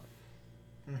team's up.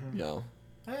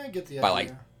 I get the idea. By like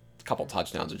a couple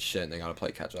touchdowns and shit, and they gotta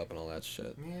play catch up and all that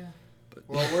shit. Yeah. But,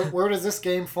 well, where does this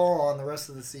game fall on the rest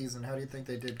of the season? How do you think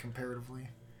they did comparatively?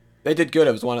 They did good.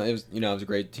 It was a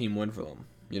great team win for them.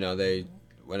 They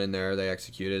went in there, they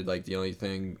executed. Like the only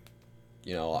thing,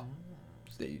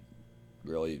 they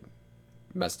really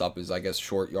messed up is I guess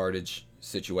short yardage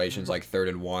situations like 3rd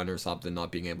and 1 or something,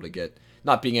 not being able to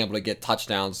get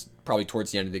touchdowns probably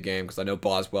towards the end of the game, because I know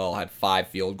Boswell had 5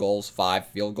 field goals.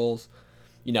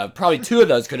 Probably 2 of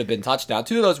those could have been touchdowns.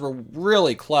 2 of those were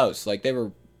really close. Like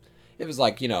it was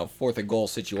like 4th and goal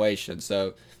situation.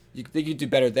 So you think you'd do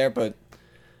better there, but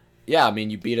yeah, I mean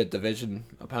you beat a division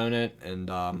opponent, and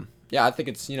I think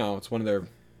it's it's one of their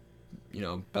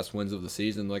best wins of the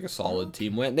season, like a solid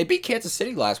team win. They beat Kansas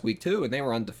City last week too, and they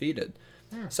were undefeated.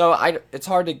 So it's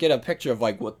hard to get a picture of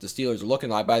like what the Steelers are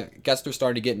looking like, but I guess they're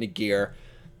starting to get into gear.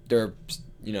 They're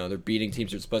they're beating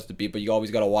teams they're supposed to beat, but you always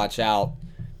got to watch out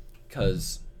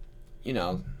because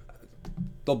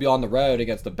they'll be on the road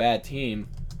against a bad team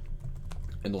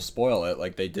and they'll spoil it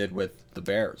like they did with the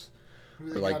Bears.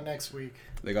 Who they got next week?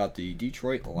 They got the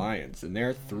Detroit Lions, and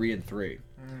they're 3-3.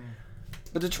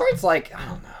 But Detroit's like, I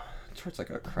don't know. Detroit's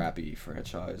like a crappy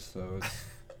franchise, so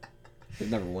they've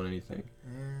never won anything.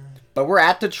 But we're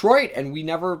at Detroit, and we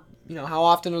never, how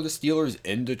often are the Steelers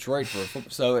in Detroit for a football?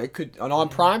 So it could, on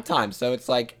prime time. So it's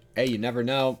like, hey, you never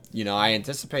know. I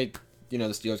anticipate, the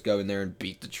Steelers go in there and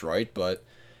beat Detroit, but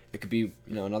it could be,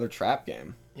 another trap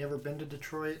game. You ever been to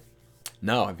Detroit?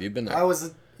 No, have you been there? I was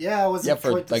in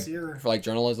Detroit this year. For like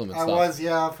journalism and stuff. I was,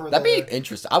 for That'd the be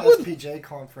interesting. SPJ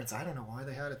conference. I don't know why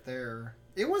they had it there.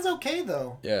 It was okay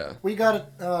though. Yeah. We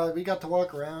got to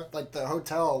walk around. Like the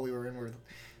hotel we were in, were the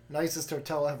nicest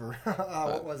hotel ever.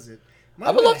 What was it? I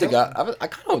would love to go. I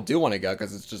kind of do want to go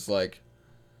because it's just like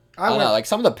I don't know, like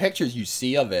some of the pictures you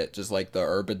see of it, just like the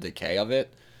urban decay of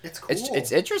it. It's cool.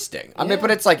 It's interesting. I mean, but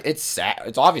it's like it's sad.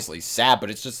 It's obviously sad, but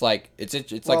it's just like it's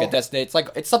like a destination. It's like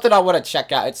it's something I want to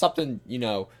check out. It's something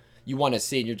you want to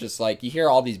see, and you're just like you hear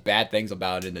all these bad things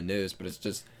about it in the news, but it's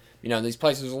just these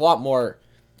places. There's a lot more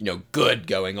good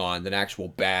going on than actual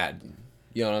bad.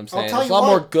 You know what I'm saying? There's a lot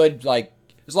more good. Like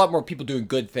there's a lot more people doing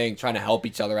good things, trying to help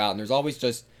each other out, and there's always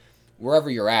just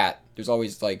wherever you're at, there's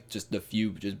always like just the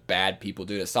few just bad people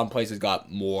doing it. Some places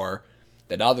got more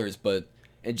than others, but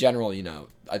in general,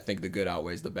 I think the good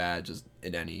outweighs the bad just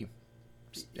anywhere.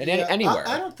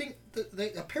 I don't think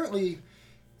they apparently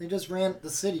the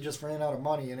city just ran out of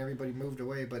money and everybody moved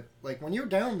away. But like when you're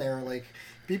down there, like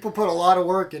people put a lot of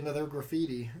work into their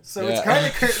graffiti, so it's kind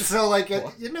of so like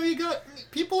you got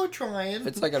people are trying.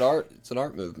 It's like an art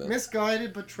movement.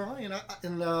 Misguided but trying,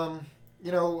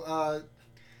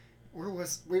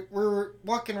 we're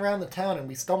walking around the town and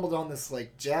we stumbled on this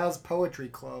like jazz poetry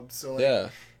club. So like,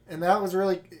 and that was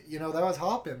really that was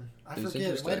hopping. I forget,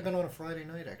 it might have been on a Friday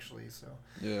night actually. So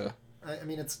yeah, I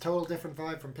mean it's a total different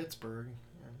vibe from Pittsburgh.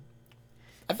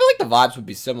 I feel like the vibes would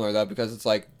be similar though because it's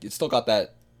like it's still got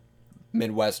that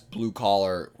Midwest blue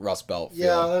collar Rust Belt feel.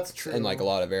 Yeah, that's true. In like a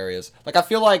lot of areas, like I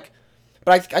feel like,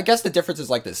 but I guess the difference is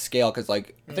like the scale because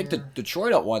like I think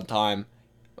Detroit at one time.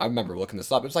 I remember looking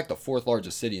this up. It was like the 4th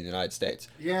largest city in the United States.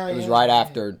 Yeah, it was right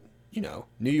after,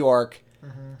 New York,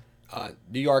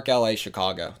 New York, LA,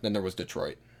 Chicago. Then there was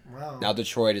Detroit. Wow. Now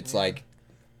Detroit, it's like,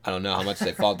 I don't know how much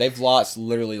they've fallen. They've lost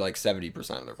literally like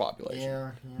 70% of their population.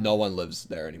 Yeah. No one lives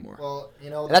there anymore. Well,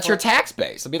 and that's your tax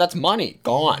base. I mean, that's money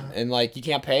gone, and like you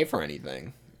can't pay for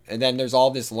anything. And then there's all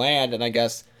this land, and I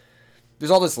guess. There's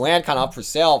all this land kind of up for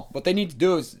sale. What they need to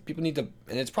do is people need to,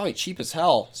 and it's probably cheap as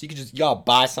hell. So you gotta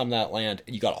buy some of that land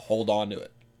and you gotta hold on to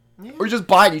it, or you just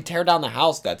buy it. And you tear down the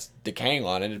house that's decaying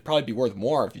on it. It'd probably be worth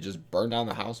more if you just burn down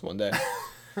the house one day.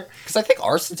 Because I think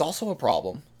arson's also a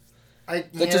problem.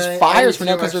 Just fires for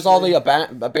now because there's all the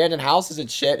abandoned houses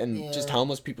and shit, and just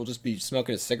homeless people just be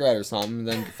smoking a cigarette or something, and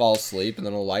then fall asleep, and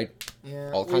then it'll light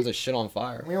all kinds of shit on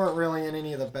fire. We weren't really in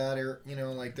any of the bad air.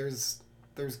 Like there's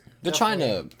they're trying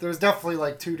to. There's definitely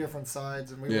like 2 different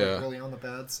sides, and we weren't really on the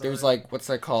bad side. There's like what's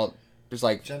that called? There's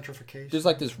like gentrification. There's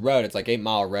like this road. It's like 8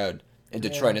 Mile Road in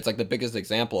Detroit. And it's like the biggest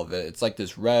example of it. It's like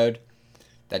this road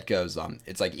that goes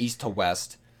it's like east to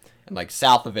west, and like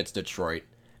south of it's Detroit,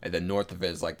 and then north of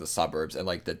it is like the suburbs, and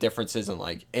like the differences in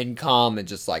like income and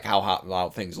just like how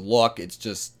things look.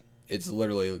 It's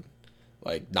literally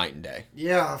like night and day.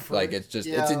 Yeah. Like it's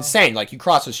insane. Like you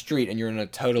cross a street and you're in a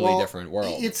totally different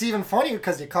world. It's even funnier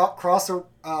because you cross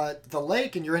the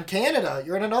lake and you're in Canada.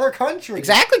 You're in another country.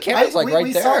 Exactly, Canada's right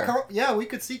there. We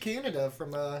could see Canada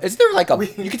from. Is there like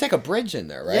you could take a bridge in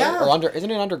there, right? Yeah. Or isn't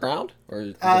it underground or is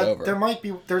it over? There might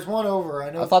be. There's one over.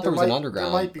 I know. I thought there was an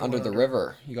underground under the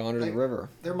river. You go under the river.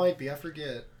 There might be. I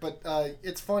forget. But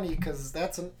it's funny because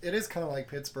it is kind of like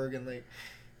Pittsburgh, and they.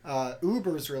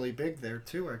 Uber's really big there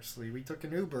too. Actually, we took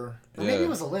an Uber. Or maybe it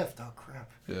was a Lyft. Oh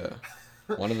crap. Yeah,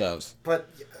 one of those.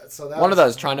 But so that one of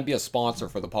those trying to be a sponsor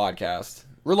for the podcast.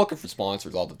 We're looking for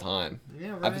sponsors all the time.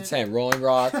 Yeah, right. I've been saying Rolling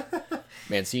Rock,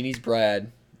 Mancini's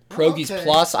Bread, Pierogies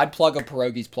Plus. I'd plug a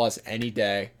Pierogies Plus any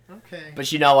day. Okay.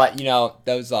 But you know what? You know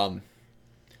those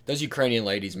Ukrainian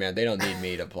ladies, man. They don't need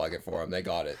me to plug it for them. They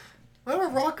got it. What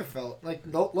about Rockefeller? Like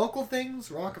local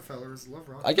things? Rockefellers. Love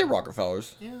Rockefeller. I get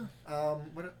Rockefellers. Yeah.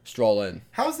 Stroll in.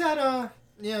 How's that?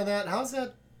 How's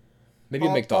that? Maybe a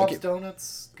McDonald's. Bob's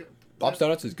Donuts. Bob's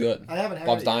Donuts is good. I haven't had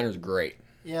Bob's it Diner yet. is great.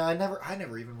 Yeah, I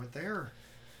never even went there.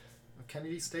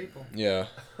 Kennedy Staple. Yeah.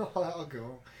 I'll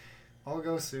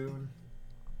go soon.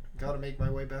 Got to make my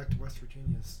way back to West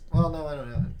Virginia. Well, no, I don't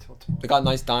know until tomorrow. They got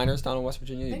nice diners down in West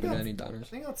Virginia. You been to any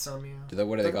diners? They got some, yeah.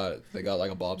 What do they got? They got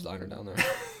like a Bob's Diner down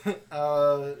there.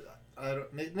 I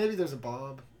don't. Maybe there's a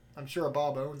Bob. I'm sure a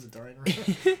Bob owns a diner.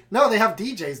 No, they have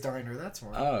DJ's Diner. That's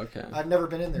one. Oh, okay. I've never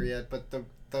been in there yet, but the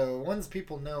ones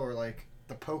people know are like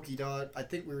the Pokey Dot. I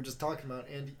think we were just talking about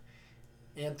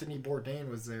Anthony Bourdain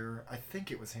was there. I think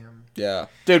it was him. Yeah,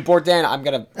 dude, Bourdain. I'm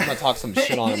gonna talk some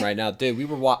shit on him right now, dude.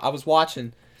 I was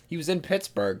watching. He was in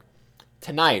Pittsburgh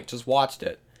tonight. Just watched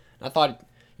it. And I thought,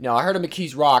 I heard of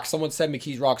McKees Rocks. Someone said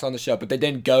McKees Rocks on the show, but they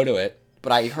didn't go to it.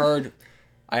 But I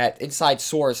had inside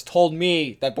source told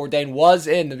me that Bourdain was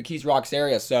in the McKees Rocks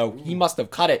area, so he must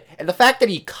have cut it. And the fact that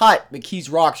he cut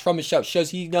McKees Rocks from his show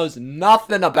shows he knows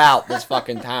nothing about this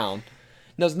fucking town.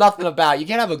 Knows nothing about. You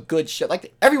can't have a good shit.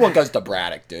 Like, everyone goes to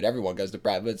Braddock, dude. Everyone goes to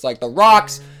Braddock. But it's like the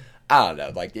Rocks. I don't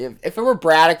know. Like, if it were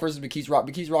Braddock versus McKees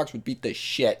Rocks would beat the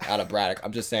shit out of Braddock.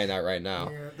 I'm just saying that right now.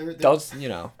 Yeah,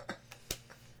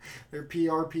 their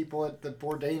PR people at the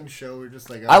Bourdain show are just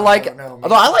like,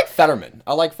 although I like Fetterman.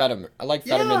 I like Fetterman, like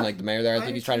the mayor there. I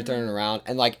think he's trying to turn it around.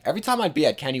 And like every time I'd be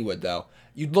at Kennywood though,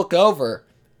 you'd look over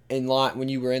in line when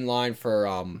you were in line for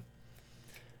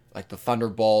like the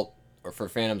Thunderbolt or for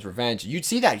Phantom's Revenge, you'd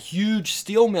see that huge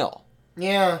steel mill.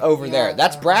 Yeah. Over there.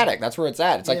 That's Braddock. That's where it's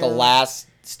at. It's like the last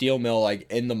steel mill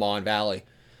like in the Mon Valley.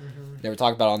 Mm-hmm. They were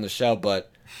talking about it on the show,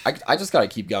 but I just gotta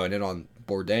keep going in on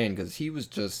Bourdain because he was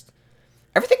just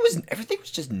everything was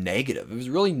just negative. It was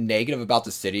really negative about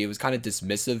the city. It was kind of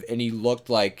dismissive, and he looked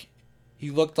like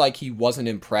he wasn't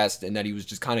impressed, and that he was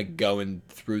just kind of going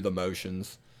through the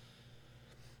motions.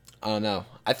 I don't know.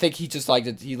 I think he just liked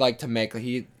it. He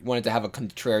wanted to have a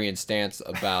contrarian stance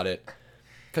about it,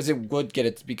 because it would get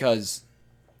it because.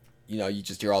 You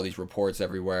just hear all these reports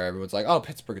everywhere. Everyone's like, "Oh,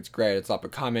 Pittsburgh, it's great. It's up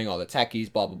and coming. All the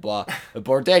techies, blah blah blah." But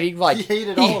Bourdain, he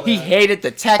hated all of that. He hated the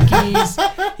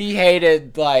techies. He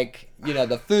hated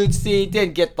the food scene.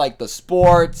 Didn't get the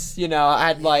sports. He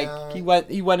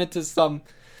went into some.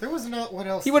 There was not what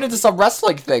else. He went into some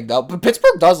wrestling thing though. But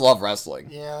Pittsburgh does love wrestling.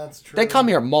 Yeah, that's true. They come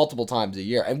here multiple times a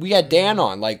year, and we had Dan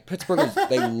on. Pittsburghers,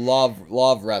 they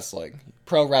love wrestling.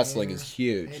 Pro wrestling is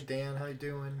huge. Hey Dan, how you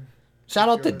doing? Shout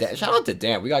out to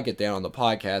Dan. We gotta get Dan on the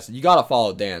podcast. You gotta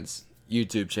follow Dan's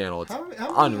YouTube channel. It's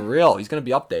unreal. He's gonna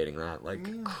be updating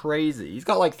that crazy. He's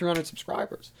got 300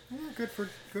 subscribers. Yeah, good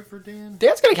for Dan.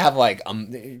 Dan's gonna have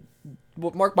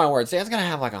mark my words. Dan's gonna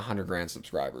have 100 grand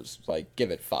subscribers. Give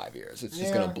it 5 years. It's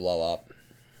just gonna blow up.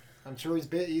 I'm sure he's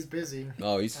busy.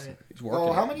 Oh, he's working.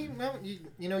 Oh, how many?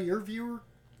 Your viewer?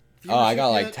 Oh, I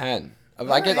got 10. I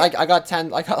got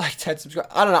 10. I got 10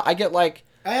 subscribers. I don't know. I get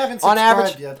I haven't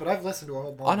subscribed yet, but I've listened to a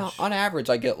whole bunch. On average,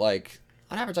 I get when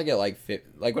I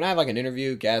have an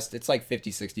interview guest, it's 50,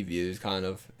 60 views kind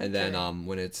of, and then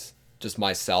when it's just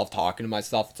myself talking to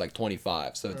myself, it's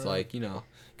 25. So it's it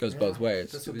goes both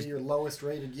ways. This would be your lowest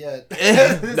rated yet.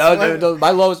 no, my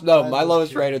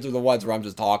lowest rated are the ones where I'm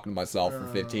just talking to myself for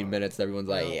 15 minutes. Everyone's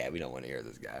yeah, we don't want to hear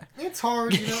this guy. It's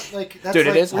hard, that's dude.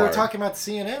 It is hard. We were talking about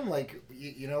CNN,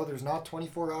 there's not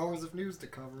 24 hours of news to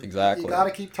cover. Exactly. You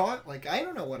gotta keep talking. I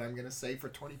don't know what I'm gonna say for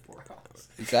 24 hours.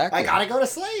 Exactly. I gotta go to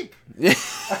sleep.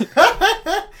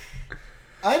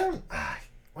 I don't.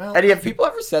 Well. Eddie, have people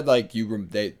ever said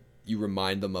you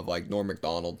remind them of Norm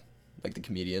Macdonald? Like the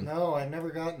comedian. No, I've never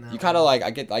gotten that. You kind of like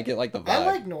I get like the vibe. I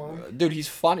like Norm. Dude, he's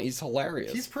funny. He's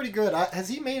hilarious. He's pretty good. Has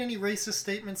he made any racist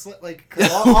statements? Like, 'cause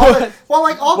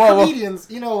all comedians,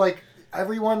 you know, like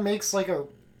everyone makes like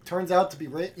turns out to be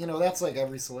you know, that's like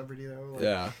every celebrity though. Like,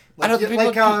 yeah. Like,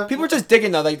 I don't. People are just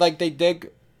digging though. They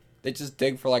dig. They just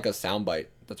dig for like a soundbite.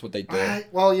 That's what they do.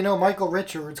 Well, you know, Michael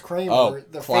Richards, Kramer, Oh,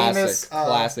 the classic, famous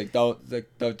classic.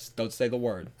 Don't say the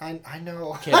word. I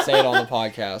know. Can't say it on the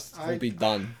podcast. We'll be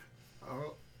done.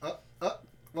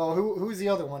 Well, who's the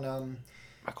other one?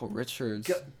 Michael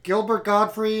Richards. Gilbert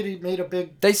Gottfried. He made a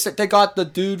big. They got the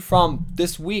dude from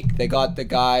this week. They got the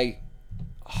guy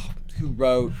who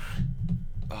wrote.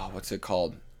 Oh, what's it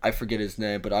called? I forget his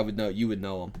name, but I would know. You would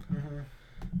know him. Mm-hmm.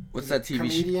 What's that TV show?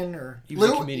 Comedian or he was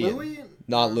a comedian. Louis?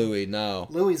 Not Louis. No.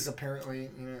 Louis apparently.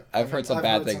 You know, I've heard some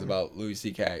bad things about Louis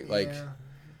C.K. Like, yeah.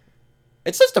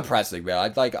 It's just depressing,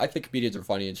 man. I think comedians are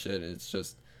funny and shit. And it's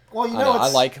just. Well, you know, I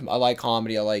like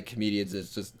comedy. I like comedians.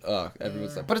 It's just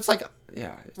everyone's like, but it's like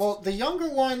well, the younger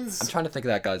ones. I'm trying to think of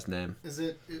that guy's name. Is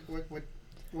it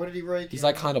what did he write? He's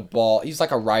like kind of bald. He's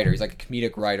like a writer. He's like a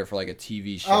comedic writer for like a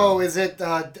TV show. Oh, is it?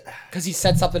 Because he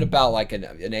said something about like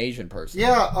an Asian person.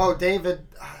 Yeah. Oh, David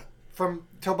from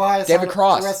Tobias. David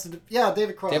Cross.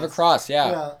 David Cross. David Cross.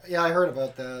 Yeah. Yeah, I heard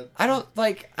about that. I don't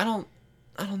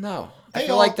know. I Hey,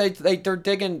 feel like they're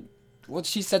digging. Well,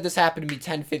 she said this happened to me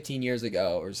 10, 15 years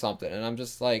ago or something, and I'm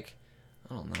just like,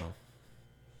 I don't know.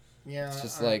 Yeah. It's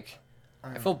just I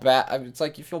feel bad. It's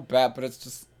like you feel bad, but it's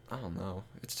just, I don't know.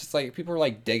 It's just like people are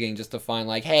like digging just to find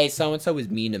like, hey, so and so was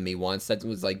mean to me once. That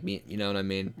was like me. You know what I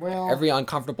mean? Well, every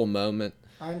uncomfortable moment.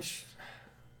 I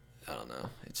don't know.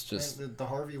 It's just the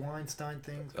Harvey Weinstein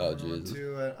thing. Oh Jesus.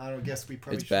 I don't guess we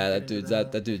probably. It's bad.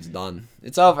 That dude's done.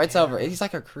 It's over. It's over. He's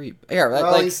like a creep. Here,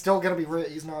 well, like, he's still gonna be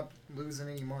rich. He's not losing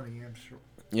any money. I'm sure.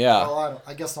 Yeah. Well,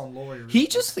 I guess on lawyers. He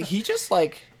just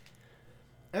like.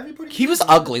 Everybody. He was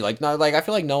ugly. Like no, like I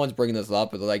feel like no one's bringing this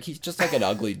up, but like he's just like an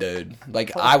ugly dude.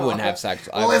 Like I wouldn't have sex.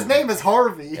 Well, his name is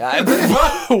Harvey. Yeah,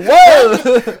 Whoa! I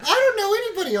don't know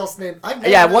anybody else named.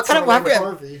 What kind of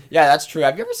Harvey? Yeah, that's true.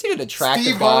 Have you ever seen an attractive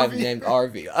Steve guy Harvey? named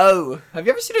Harvey? Oh, have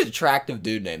you ever seen an attractive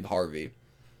dude named Harvey?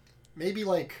 Maybe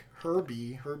like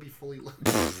Herbie fully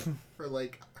loaded, or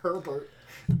like Herbert.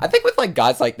 I think with like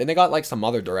guys like then they got like some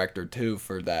other director too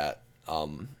for that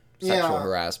sexual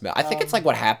harassment. I think it's like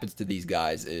what happens to these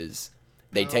guys is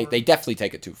they definitely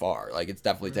take it too far. Like it's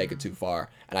definitely take it too far.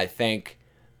 And I think,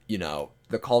 you know,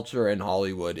 the culture in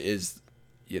Hollywood is,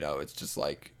 you know, it's just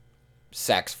like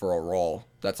sex for a role.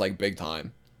 That's like big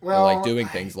time. Well, and, like doing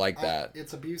things like that.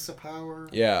 It's abuse of power.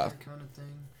 Yeah. That kind of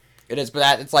thing. It is,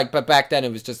 but back then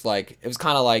it was just like it was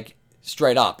kind of like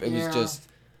straight up. It was just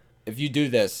if you do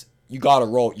this, you got to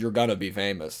roll. You're gonna be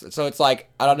famous. So it's like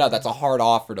I don't know. That's a hard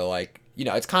offer to like. You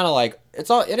know, it's kind of like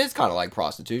it is kind of like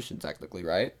prostitution technically,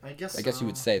 right? I guess you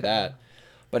would say that,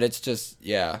 but it's just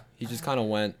he just kind of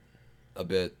went a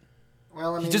bit.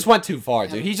 Well, I mean, he just went too far,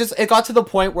 dude. It got to the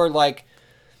point where like,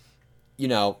 you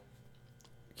know,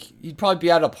 he'd probably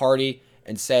be at a party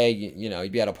and say, you know,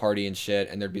 he'd be at a party and shit,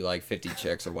 and there'd be like 50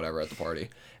 chicks or whatever at the party.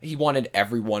 He wanted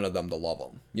every one of them to love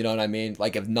him. You know what I mean?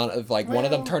 Like if one of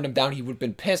them turned him down, he would have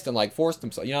been pissed and like forced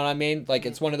himself. You know what I mean? Like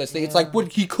it's one of those things. It's like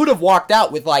he could have walked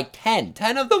out with like 10.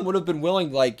 10 of them would have been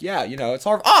willing. Like you know, it's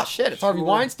Harvey. Oh shit, it's Harvey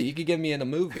Weinstein. You could give me in a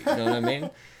movie. You know what I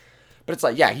mean? But it's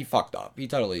like he fucked up. He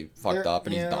totally fucked up,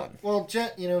 and he's done. Well,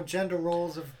 gender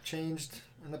roles have changed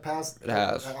in the past. It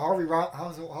has. How old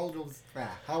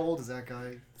is that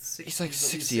guy? He's like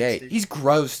 68. He's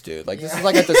gross, dude. Like this is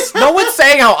like no one's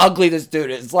saying how ugly this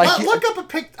dude is. Like look up a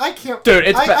pic. I can't. Dude,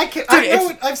 it's I can't.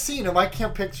 Dude, I've seen him. I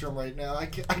can't picture him right now. I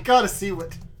gotta see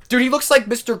what. Dude, he looks like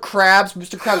Mr. Krabs.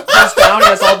 Mr. Krabs pulls down. He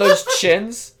has all those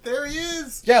chins. There he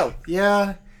is. Yo.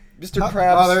 Yeah. Mr.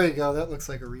 Krabs. Oh, there you go. That looks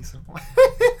like a recent one.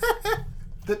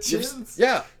 The chins.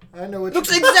 Yeah. I know what.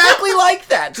 Looks exactly like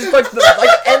that. Just like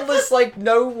endless like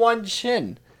no one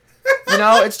chin. You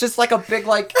know, it's just like a big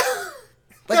like.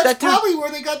 That's that dude, probably where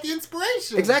they got the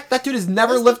inspiration. Exactly. That dude has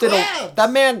never lifted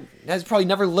that man has probably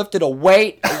never lifted a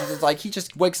weight. It's like he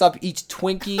just wakes up, eats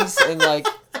Twinkies, and like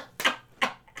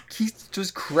he's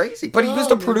just crazy. But he was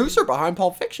the producer behind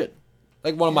Pulp Fiction,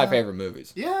 like one of my favorite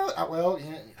movies. Yeah. Well.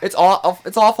 Yeah. It's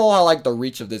awful how like the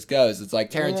reach of this goes. It's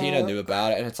like Tarantino knew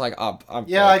about it, and it's like I'm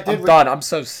done. I'm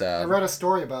so sad. I read a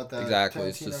story about that. Exactly.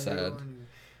 It's just sad.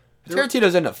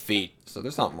 Tarantino's in a feat, so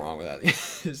there's something wrong with that.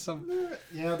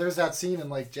 Yeah, there's that scene in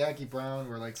like Jackie Brown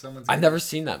where like someone's. I've never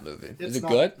seen that movie. Is it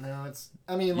good? No, it's.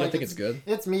 I mean, you think it's good?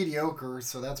 It's mediocre,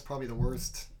 so that's probably the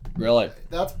worst. Really?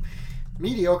 That's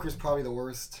mediocre is probably the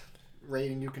worst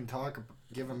rating you can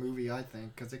give a movie. I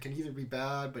think because it can either be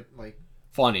bad, but like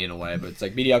funny in a way, but it's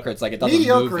like mediocre. It's like it doesn't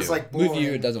Mediocre move is, you. like, Move you, boring.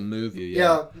 it doesn't move you.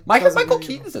 Yeah, Michael doesn't move you.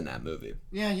 Keaton's in that movie.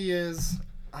 Yeah, he is.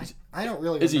 I don't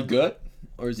really. Is he remember. good,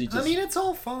 or is he just? I mean, it's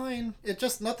all fine. It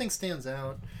just nothing stands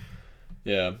out.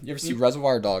 Yeah. You ever see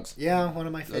Reservoir Dogs? Yeah, one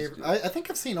of my That's favorite. good. I think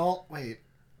I've seen all. Wait,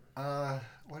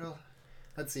 what else?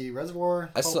 Let's see, Reservoir,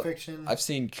 Pulp Fiction. I've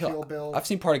seen Kill Bill. I've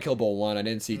seen part of Kill Bill 1. I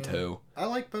didn't see Yeah. 2. I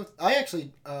like both. I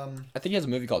actually, I think he has a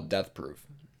movie called Death Proof.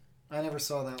 I never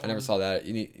saw that. I never one. saw that.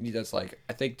 He does like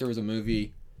I think there was a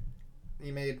movie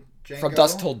He made Django. From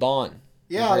Dusk Till Dawn.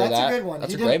 Yeah, heard of that's that? a good one.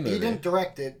 That's he a great didn't, movie. He didn't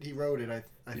direct it. He wrote it. I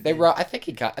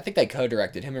think. I think they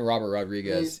co-directed him and Robert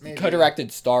Rodriguez. Maybe. He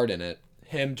co-directed, starred in it.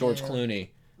 Him, George Yeah. Clooney.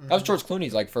 That was George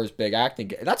Clooney's like first big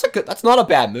acting. That's not a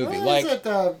bad movie. What Like is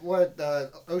it? What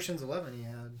Ocean's 11 he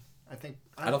had? I think.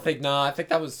 I think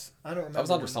that was I don't remember. that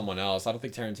was under when. someone else. I don't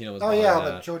think Tarantino was. Oh behind yeah,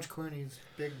 that. but George Clooney's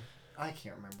big. I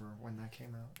can't remember when that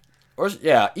came out. Or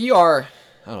yeah, ER.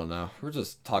 I don't know. We're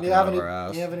just talking Do you have out of any? our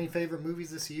ass. Do you have any favorite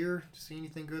movies this year? See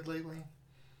anything good lately?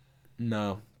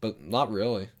 No, but not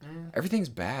really. Mm. Everything's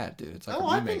bad, dude. It's like Oh, a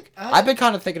I've been- remake. I- I've been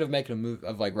kind of thinking of making a movie,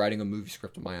 of like writing a movie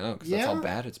script of my own, because that's how Yeah?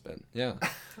 bad it's been. Yeah,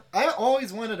 I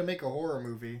always wanted to make a horror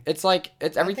movie. it's like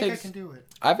it's I think everything. I can do it.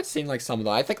 I haven't seen like some of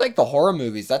them. I think like the horror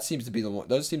movies. That seems to be the one.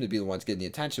 Those seem to be the ones getting the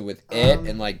attention with it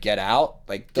and like Get Out.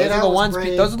 Like those Get are Out the was ones.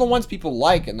 great. Those are the ones people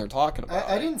like and they're talking about.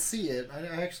 I didn't see it. I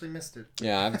actually missed it.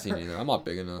 Yeah, I haven't seen it either. I'm not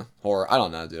big into horror. I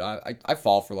don't know, dude. I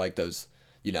fall for like those.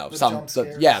 You know, The some jump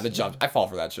scares. the jump. I fall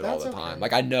for that shit all That's the time. okay.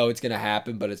 Like I know it's gonna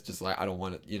happen, but it's just like I don't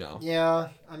want it. You know, Yeah,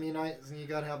 I mean, you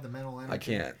gotta have the mental energy. I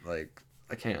can't. Like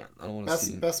I can't. I don't want to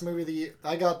see. Best movie of the year.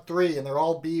 I got 3, and they're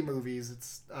all B movies.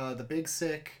 It's The Big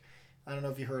Sick. I don't know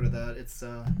if you heard of that. It's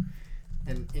a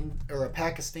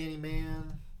Pakistani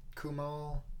man,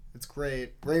 Kumal. It's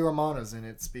great. Ray Romano's in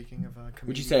it. Speaking of comedians.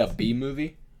 Would you say a B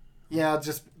movie? Yeah,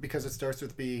 just because it starts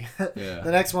with B. Yeah.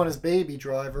 The next one is Baby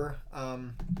Driver.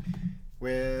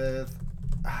 With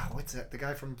what's that? The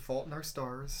guy from Fault in Our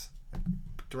Stars.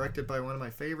 Directed by one of my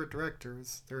favorite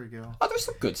directors. There we go. Oh, there's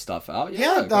some good stuff out.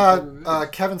 Yeah,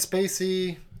 good Kevin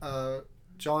Spacey,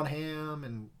 John Hamm,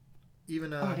 and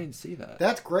even oh, I didn't see that.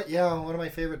 that's great. Yeah, one of my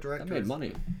favorite That directors. made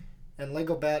money. And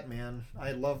Lego Batman.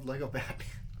 I love Lego Batman.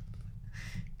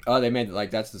 Oh, they made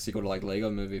like that's the sequel to like Lego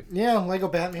Movie. Yeah, Lego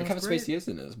Batman. And Kevin Spacey is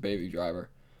in this Baby Driver.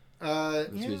 Yeah.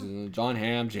 John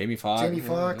Hamm, Jamie Foxx. Jamie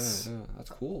Foxx. Yeah,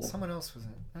 that's cool. Someone else was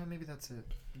it. Maybe that's it.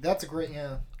 That's a great.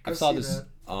 Yeah. Go I saw see this. that.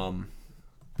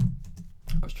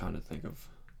 I was trying to think of.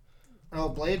 Oh,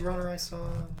 Blade Runner. I saw.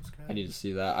 It was good. I need to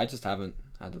see that. I just haven't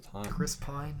had the time. Chris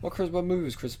Pine. What movie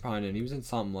was Chris Pine in? He was in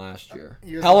something last year.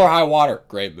 he was Hell in- or High Water,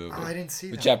 great movie. Oh, I didn't see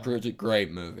With that. Jeff one. Bridges,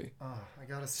 great movie. Oh, I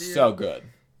gotta see So it. good.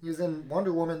 He was in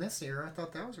Wonder Woman this year. I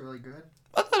thought that was really good.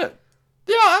 I thought it.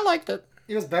 Yeah, I liked it.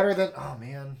 It was better than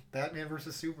Batman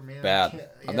versus Superman. Bad.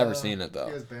 I've never seen it It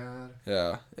though. was bad.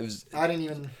 Yeah, it was. I didn't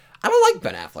even. I don't like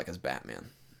Ben Affleck as Batman.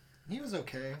 He was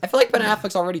okay. I feel like Ben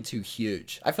Affleck's already too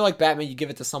huge. I feel like Batman, you give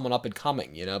it to someone up and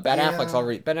coming. You know, Ben Yeah,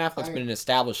 Affleck's been an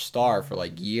established star for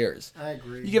like years. I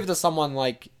agree. You give it to someone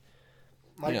like,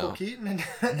 Michael know. Keaton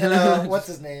and what's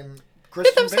his name,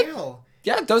 Christian was like- Bale.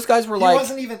 yeah, those guys were He like.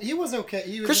 wasn't even. He was okay.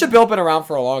 He was Christian Bale been around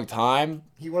for a long time,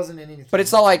 He wasn't in anything. but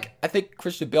it's not like I think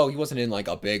Christian Bale. He wasn't in like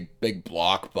a big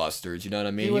blockbusters. You know what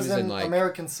I mean? He was in like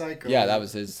American Psycho. Yeah, that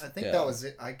was his. I think yeah, that was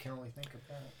it. I can only think of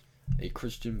that. a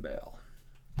Christian Bale.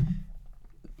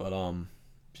 But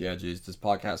yeah, geez, this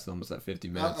podcast is almost at 50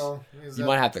 minutes. You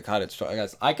might have to cut it short. I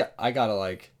guess I gotta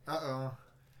like.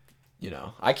 You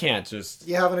know, I can't just.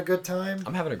 You having a good time?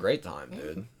 I'm having a great time,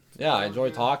 dude. Yeah, I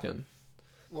enjoy talking.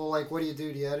 Well, like, what do you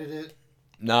do? Do you edit it?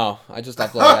 No, I just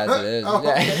upload it as it is. Oh,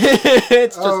 Yeah. okay.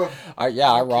 It's just,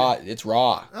 I raw. It's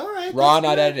raw. All right. Raw, that's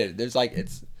not good. edited. There's like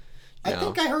it's. You I know,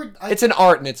 think I heard. it's an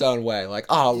art in its own way. Like,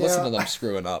 oh, listen Yeah. to them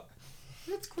screwing up.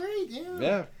 That's great.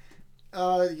 Yeah.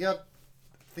 Yeah. You got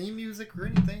theme music or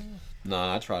anything?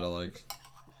 Nah, I try to like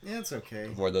Yeah, it's okay.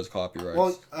 avoid those copyrights.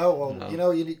 Well, No. you know,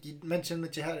 you mentioned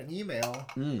that you had an email.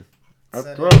 That's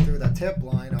Sent good. it through that tip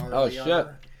line already. Oh, shit.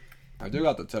 I do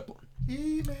got the tip.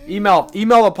 Email.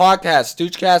 Email the podcast,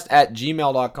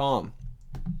 stoochcast@gmail.com.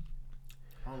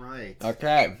 All right.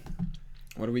 Okay.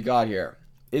 What do we got here?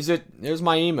 Here's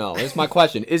my email. Here's my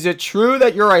question. Is it true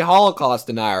that you're a Holocaust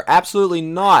denier? Absolutely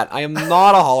not. I am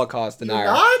not a Holocaust denier.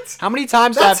 You're not? How many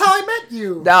times That's do I how have I met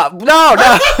you. No.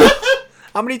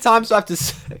 How many times do I have to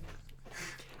say?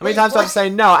 How many times do I have to say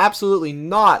no? Absolutely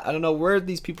not. I don't know where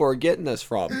these people are getting this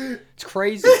from. It's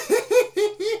crazy.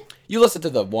 You listened to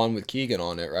the one with Keegan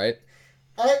on it, right?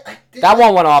 I did, That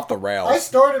one went off the I rails.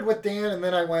 started with Dan, and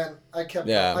then I kept.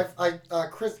 Yeah.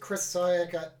 Chris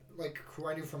Sayak, who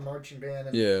I knew from marching band,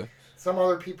 and Yeah. some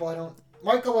other people I don't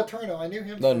Michael Laterno. I knew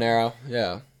him. Low Narrow,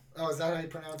 yeah. Oh, is that how you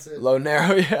pronounce it? Low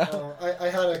Narrow, yeah. I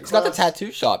had a. He's got the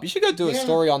tattoo shop. You should go do a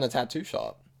story on the tattoo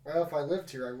shop. Well, if I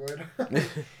lived here, I would.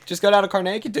 Just go down to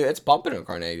Carnegie, dude. It's bumping in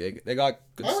Carnegie. They got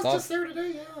good stuff. I was just there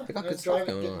today, yeah. They got good stuff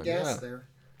going on. Gas there.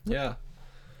 Yeah.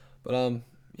 But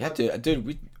yeah, dude,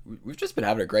 we've just been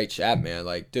having a great chat, man.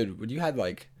 Like, dude, when you had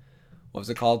like, what was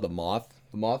it called? The Mothman.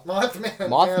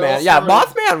 Mothman. Yeah,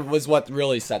 Mothman was what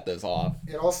really set this off.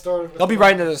 It all started with... They'll be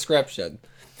right in the description.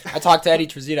 I talked to Eddie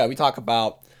Trezito. We talk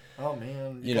about... Oh,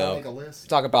 man. You know, make a list. We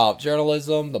talk about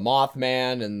journalism, the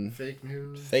Mothman, and... Fake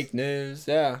news,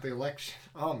 yeah. The election.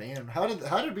 Oh, man. How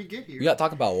did we get here? We got to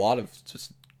talk about a lot of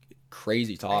just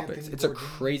crazy topics. It's a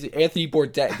crazy... Anthony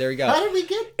Bourdain. There you go. How did we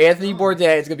get... Anthony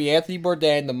Bourdain. It's going to be Anthony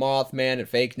Bourdain, the Mothman, and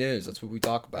fake news. That's what we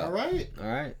talk about. All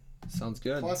right. Sounds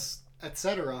good. Plus,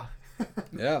 etc.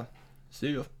 Yeah. See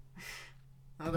you.